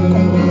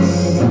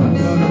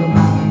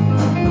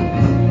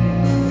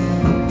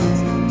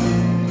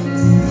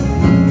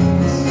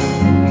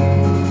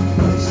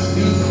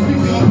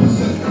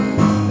opposite.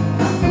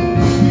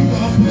 Speak the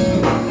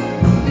opposite.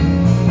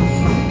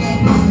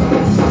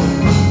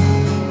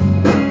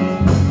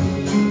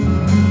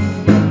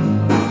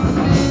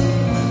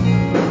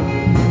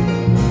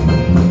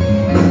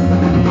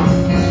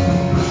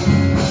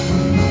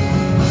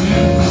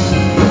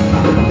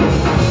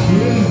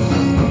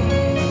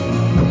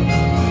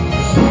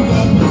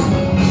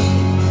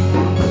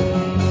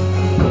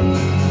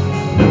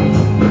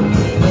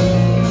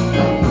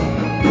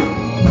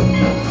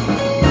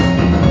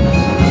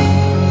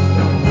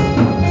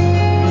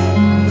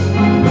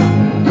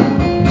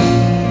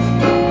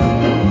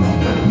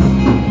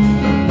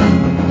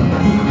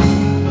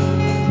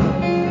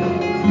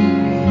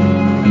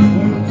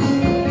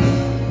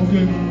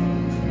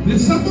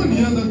 There's someone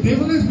here, the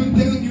devil has been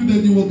telling you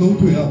that you will go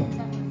to hell.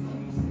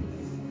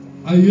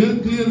 I hear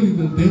clearly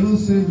the devil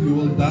said you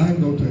will die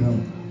and go to hell.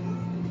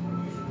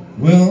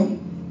 Well,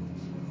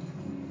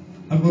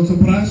 I've got a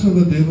surprise for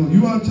the devil.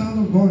 You are a child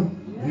of God.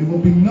 There will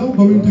be no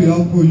going to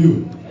hell for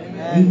you.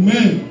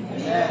 Amen.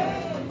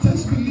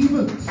 Just believe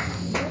it.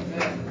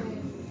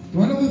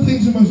 One of the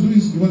things you must do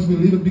is you must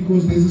believe it,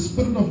 because there's a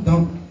spirit of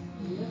doubt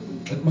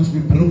that must be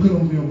broken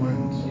over your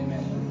mind.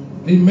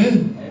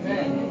 Amen.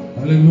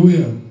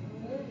 Hallelujah.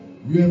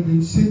 You have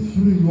been set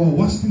free. You are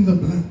washed in the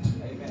blood.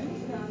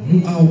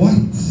 You are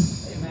white.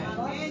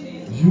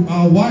 You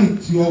are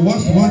white. You are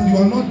washed white. You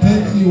are not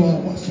dirty. You are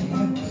washed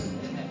white.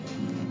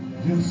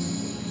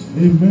 Yes.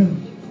 Amen.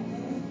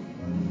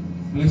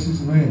 Bless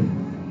His name.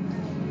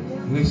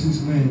 Bless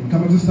His name.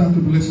 Come on, just start to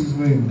bless His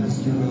name.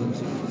 Just give Him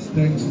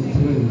thanks and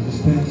praise.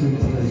 Just thanks and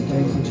praise.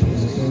 Thanks and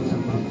praise.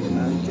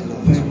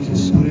 Thanks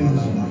and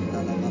praise.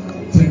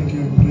 Thank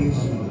you and praise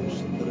Him.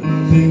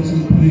 Thank you and praise Him. Thanks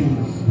and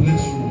praise.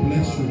 Bless you.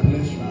 Bless you.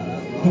 Bless you.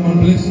 Come on,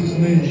 bless His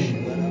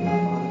name.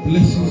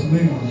 Bless His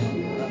name.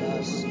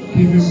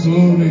 Give Him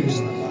glory.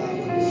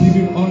 Give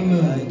him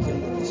honor. Thank you,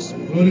 Holy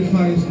Spirit.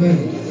 Glorify his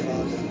name.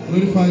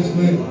 Glorify his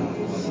name.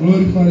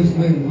 Glorify his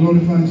name.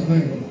 Glorify his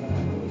name.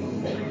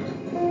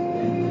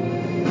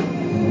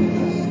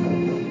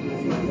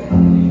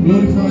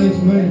 Glorify his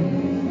name.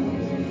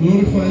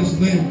 Glorify his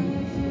name.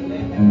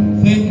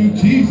 Thank you,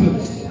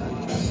 Jesus.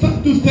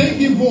 Start to thank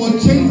him for a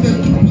change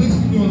that took place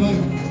in your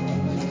life.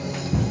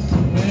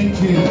 Thank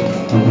him.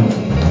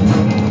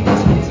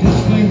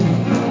 Just thank him.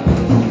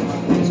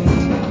 Just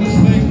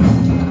thank him.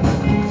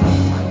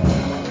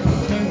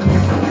 Thank him.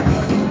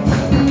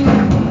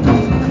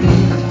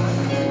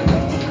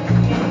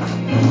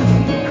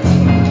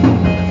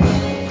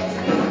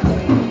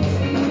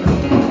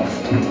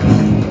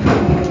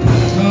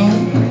 Now,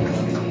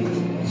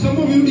 some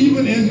of you,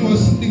 even as you are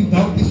sitting,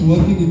 doubt is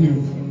working in you.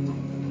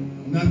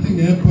 Nothing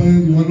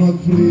happened, you are not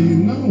free.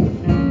 No.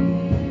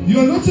 You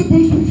are not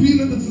supposed to feel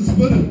that it's a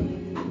spirit.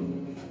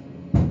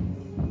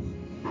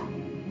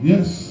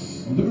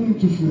 Yes, you don't need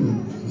to feel it.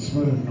 It's a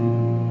spirit.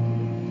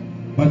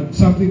 But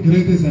something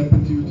great has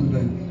happened to you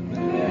tonight.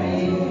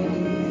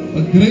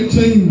 A great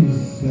change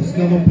has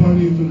come upon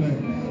you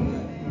tonight.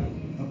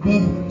 A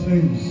perfect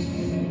change.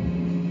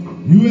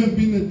 You have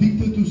been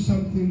addicted to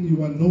something,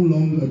 you are no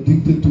longer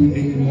addicted to it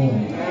anymore.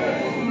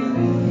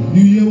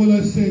 You hear what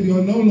I said? You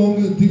are no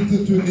longer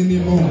addicted to it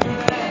anymore.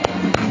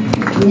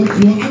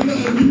 You are under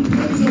a new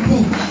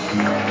principle.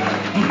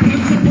 A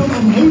principle of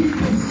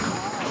holiness.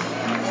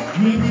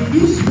 You have a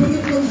new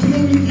spirit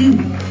controlling you.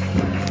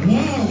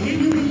 Wow, can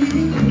you believe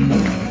it?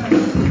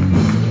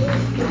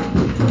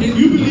 Can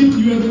you believe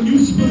you have a new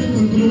spirit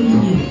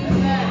controlling you?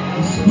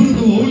 The spirit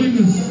of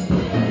holiness.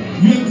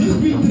 You have just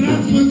been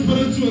transferred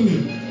spiritually.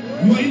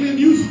 You are in a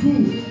new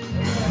school.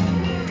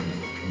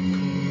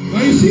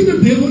 Now you see the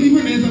devil,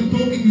 even as I'm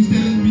talking, he's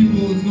telling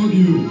people it's not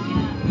you.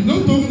 He's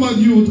not talking about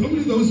you, it's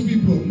only those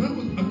people. No,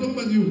 I'm talking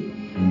about you.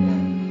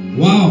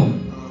 Wow.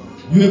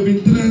 You have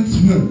been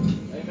transferred.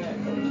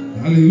 Amen.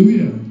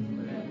 Hallelujah.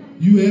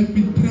 You have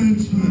been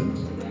transferred.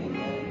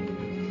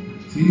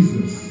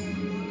 Jesus.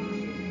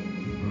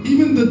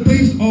 Even the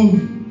taste of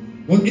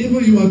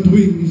whatever you are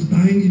doing is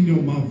dying in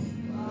your mouth.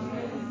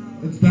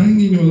 It's dying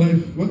in your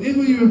life.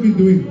 Whatever you have been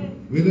doing,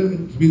 whether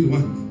it's been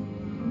what?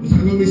 It's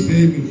can only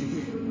say me.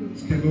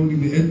 It's can only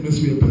the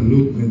atmosphere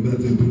pollute and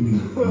that's a doing.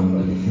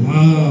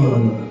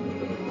 Wow.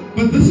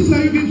 But this is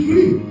how you get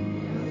free.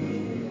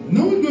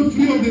 No one got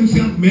free of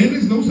themselves. Man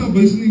has no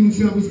salvation in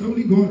himself. It's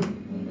only God.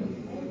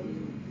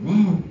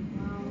 Wow.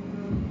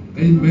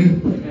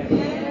 Amen.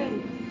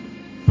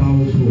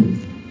 Powerful.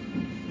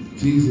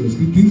 Jesus.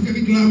 Die dienst kan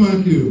nie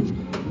klaarmaak jou.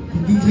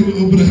 Die dienst kan nie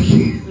opbreek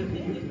nie.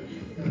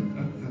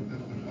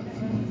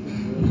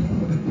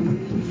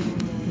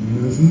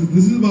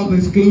 This is about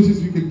as close as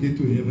we can get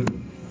to heaven.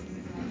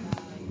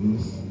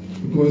 Yes.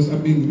 Because, I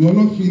mean, you are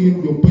not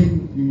feeling your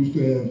pain you used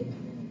to have.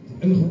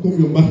 En gekom,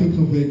 jou mag het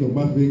gewerk, jou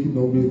mag werk nie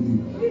nou meer nie.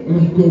 En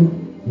gekom,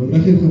 jou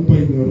rug het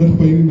gepijn, jou rug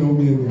pijn nie nou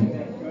meer nie.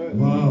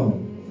 Wow.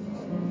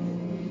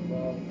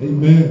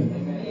 Amen.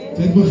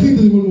 Sy het vergiet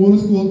dat jy moet morgen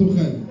school toe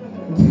gaan.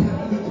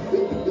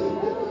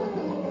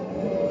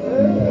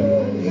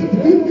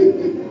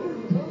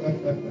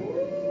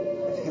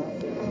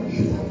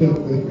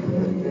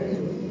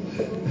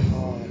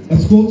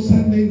 It's called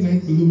Sunday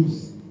Night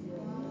Blues.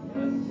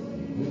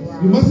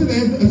 You mustn't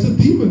have, it's a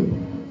demon.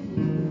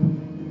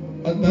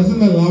 It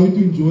doesn't allow you to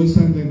enjoy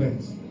Sunday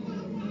nights.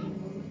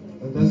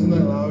 It doesn't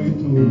allow you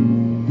to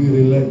be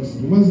relaxed.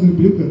 You must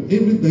rebuke it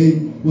every day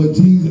with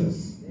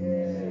Jesus.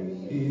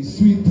 Is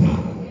sweeter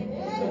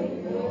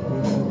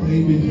than the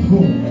day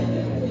before.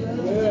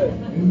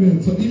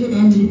 Amen. So even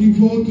I'm looking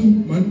forward to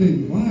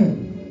Monday. Why?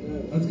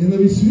 It's going to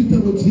be sweeter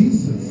with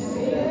Jesus.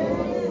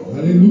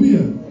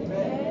 Hallelujah.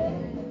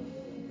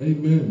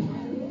 Amen.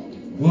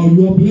 Wow,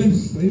 you are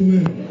blessed.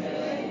 Amen.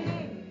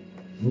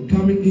 Your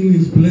coming in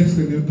is blessed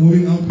and your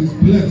going out is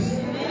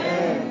blessed.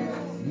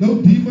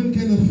 No demon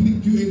can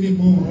afflict you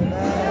anymore.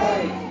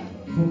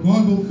 For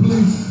God will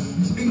place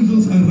His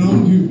angels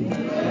around you.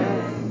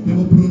 They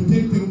will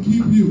protect and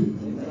keep you.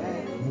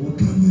 They will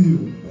cover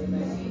you.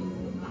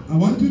 I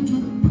want you to,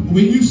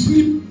 when you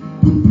sleep,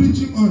 put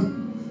preaching on.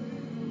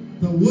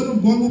 The word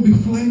of God will be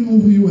flying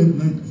over you at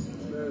night.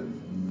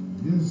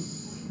 Yes.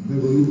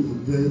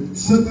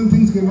 Certain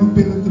things cannot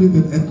penetrate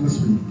that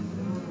atmosphere.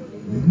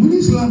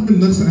 Moenie slaap met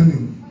niks aan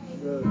nie.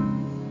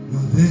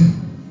 You're there.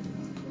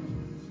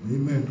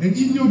 Amen. And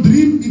in your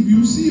dream, if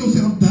you see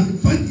yourself dying,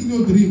 fight in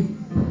your dream.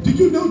 Did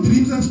you know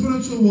dreams are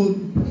spiritual world?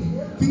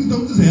 Things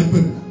don't just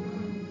happen.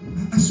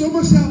 I saw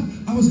myself,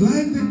 I was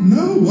lying there.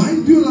 No, why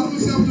do you allow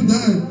yourself to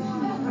die?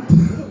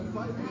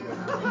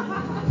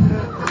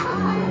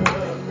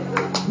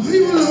 Why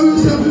you allow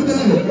yourself to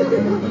die?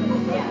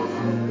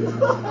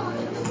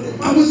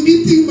 I was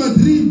eating my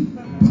dream.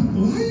 But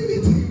why are you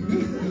eating?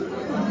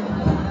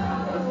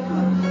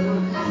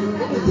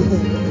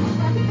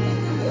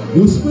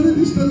 Your spirit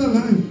is still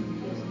alive.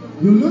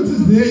 You're not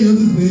just there, you're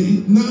just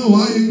there. Now,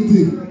 why are you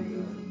eating?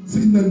 So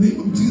in the name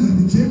of Jesus, I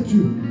reject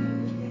you.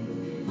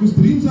 Because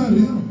dreams are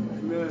real.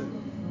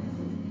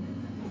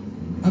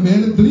 I mean, I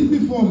had a dream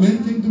before. A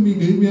man came to me,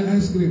 gave me an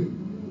ice cream.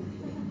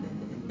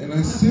 And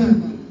I said,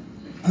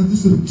 I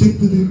just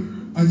rejected it.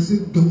 I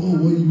said, go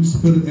away, you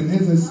spirit. And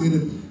as I said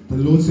it, the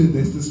Lord said,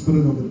 there's the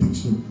spirit of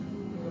addiction.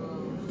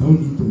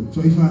 Don't eat it.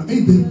 So if I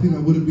ate that thing, I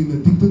would have been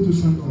addicted to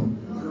something.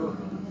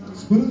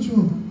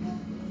 Spiritual.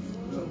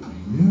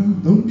 Yeah,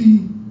 don't be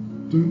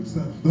doing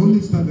stuff. Don't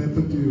let stuff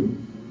happen to you.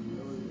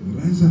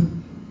 Rise up.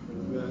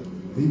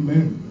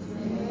 Amen.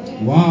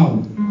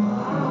 Wow.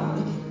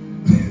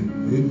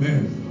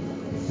 Amen.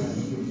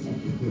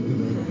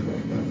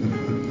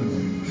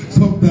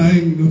 Stop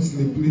dying in your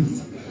sleep,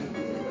 please.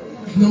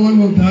 No one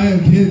will die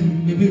again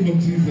in the name of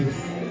Jesus.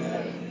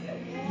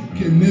 You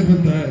can never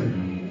die.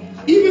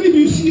 Even if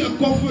you see a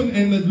coffin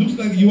and it looks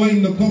like you are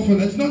in the coffin,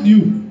 it's not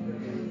you.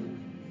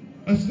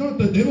 It's not.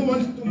 The devil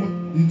wants to.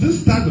 You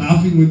just start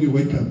laughing when you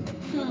wake up.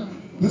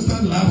 Just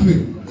start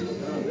laughing.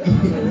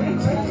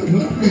 Start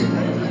laughing.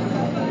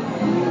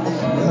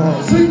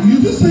 So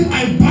you just say,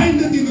 I bind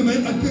it in the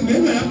name. It can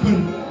never happen.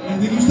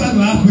 And then you start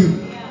laughing.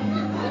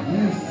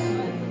 Yes.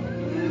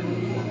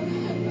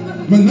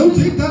 But no,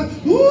 take that.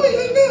 Oh,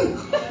 yeah.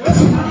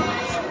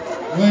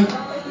 Right.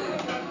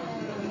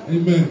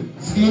 Amen.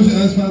 Just close your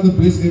eyes, Father.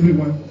 Bless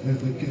everyone as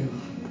they came.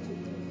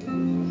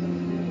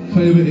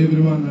 Favor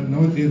everyone,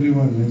 anoint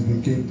everyone as they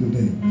came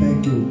today.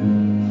 Thank you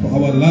for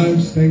our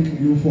lives. Thank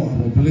you for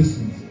our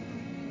blessings.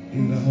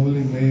 In the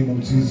holy name of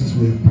Jesus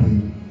we have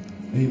prayed.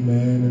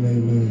 Amen and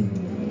amen.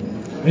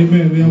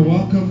 Amen. We are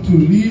welcome to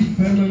leave,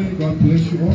 family. God bless you all.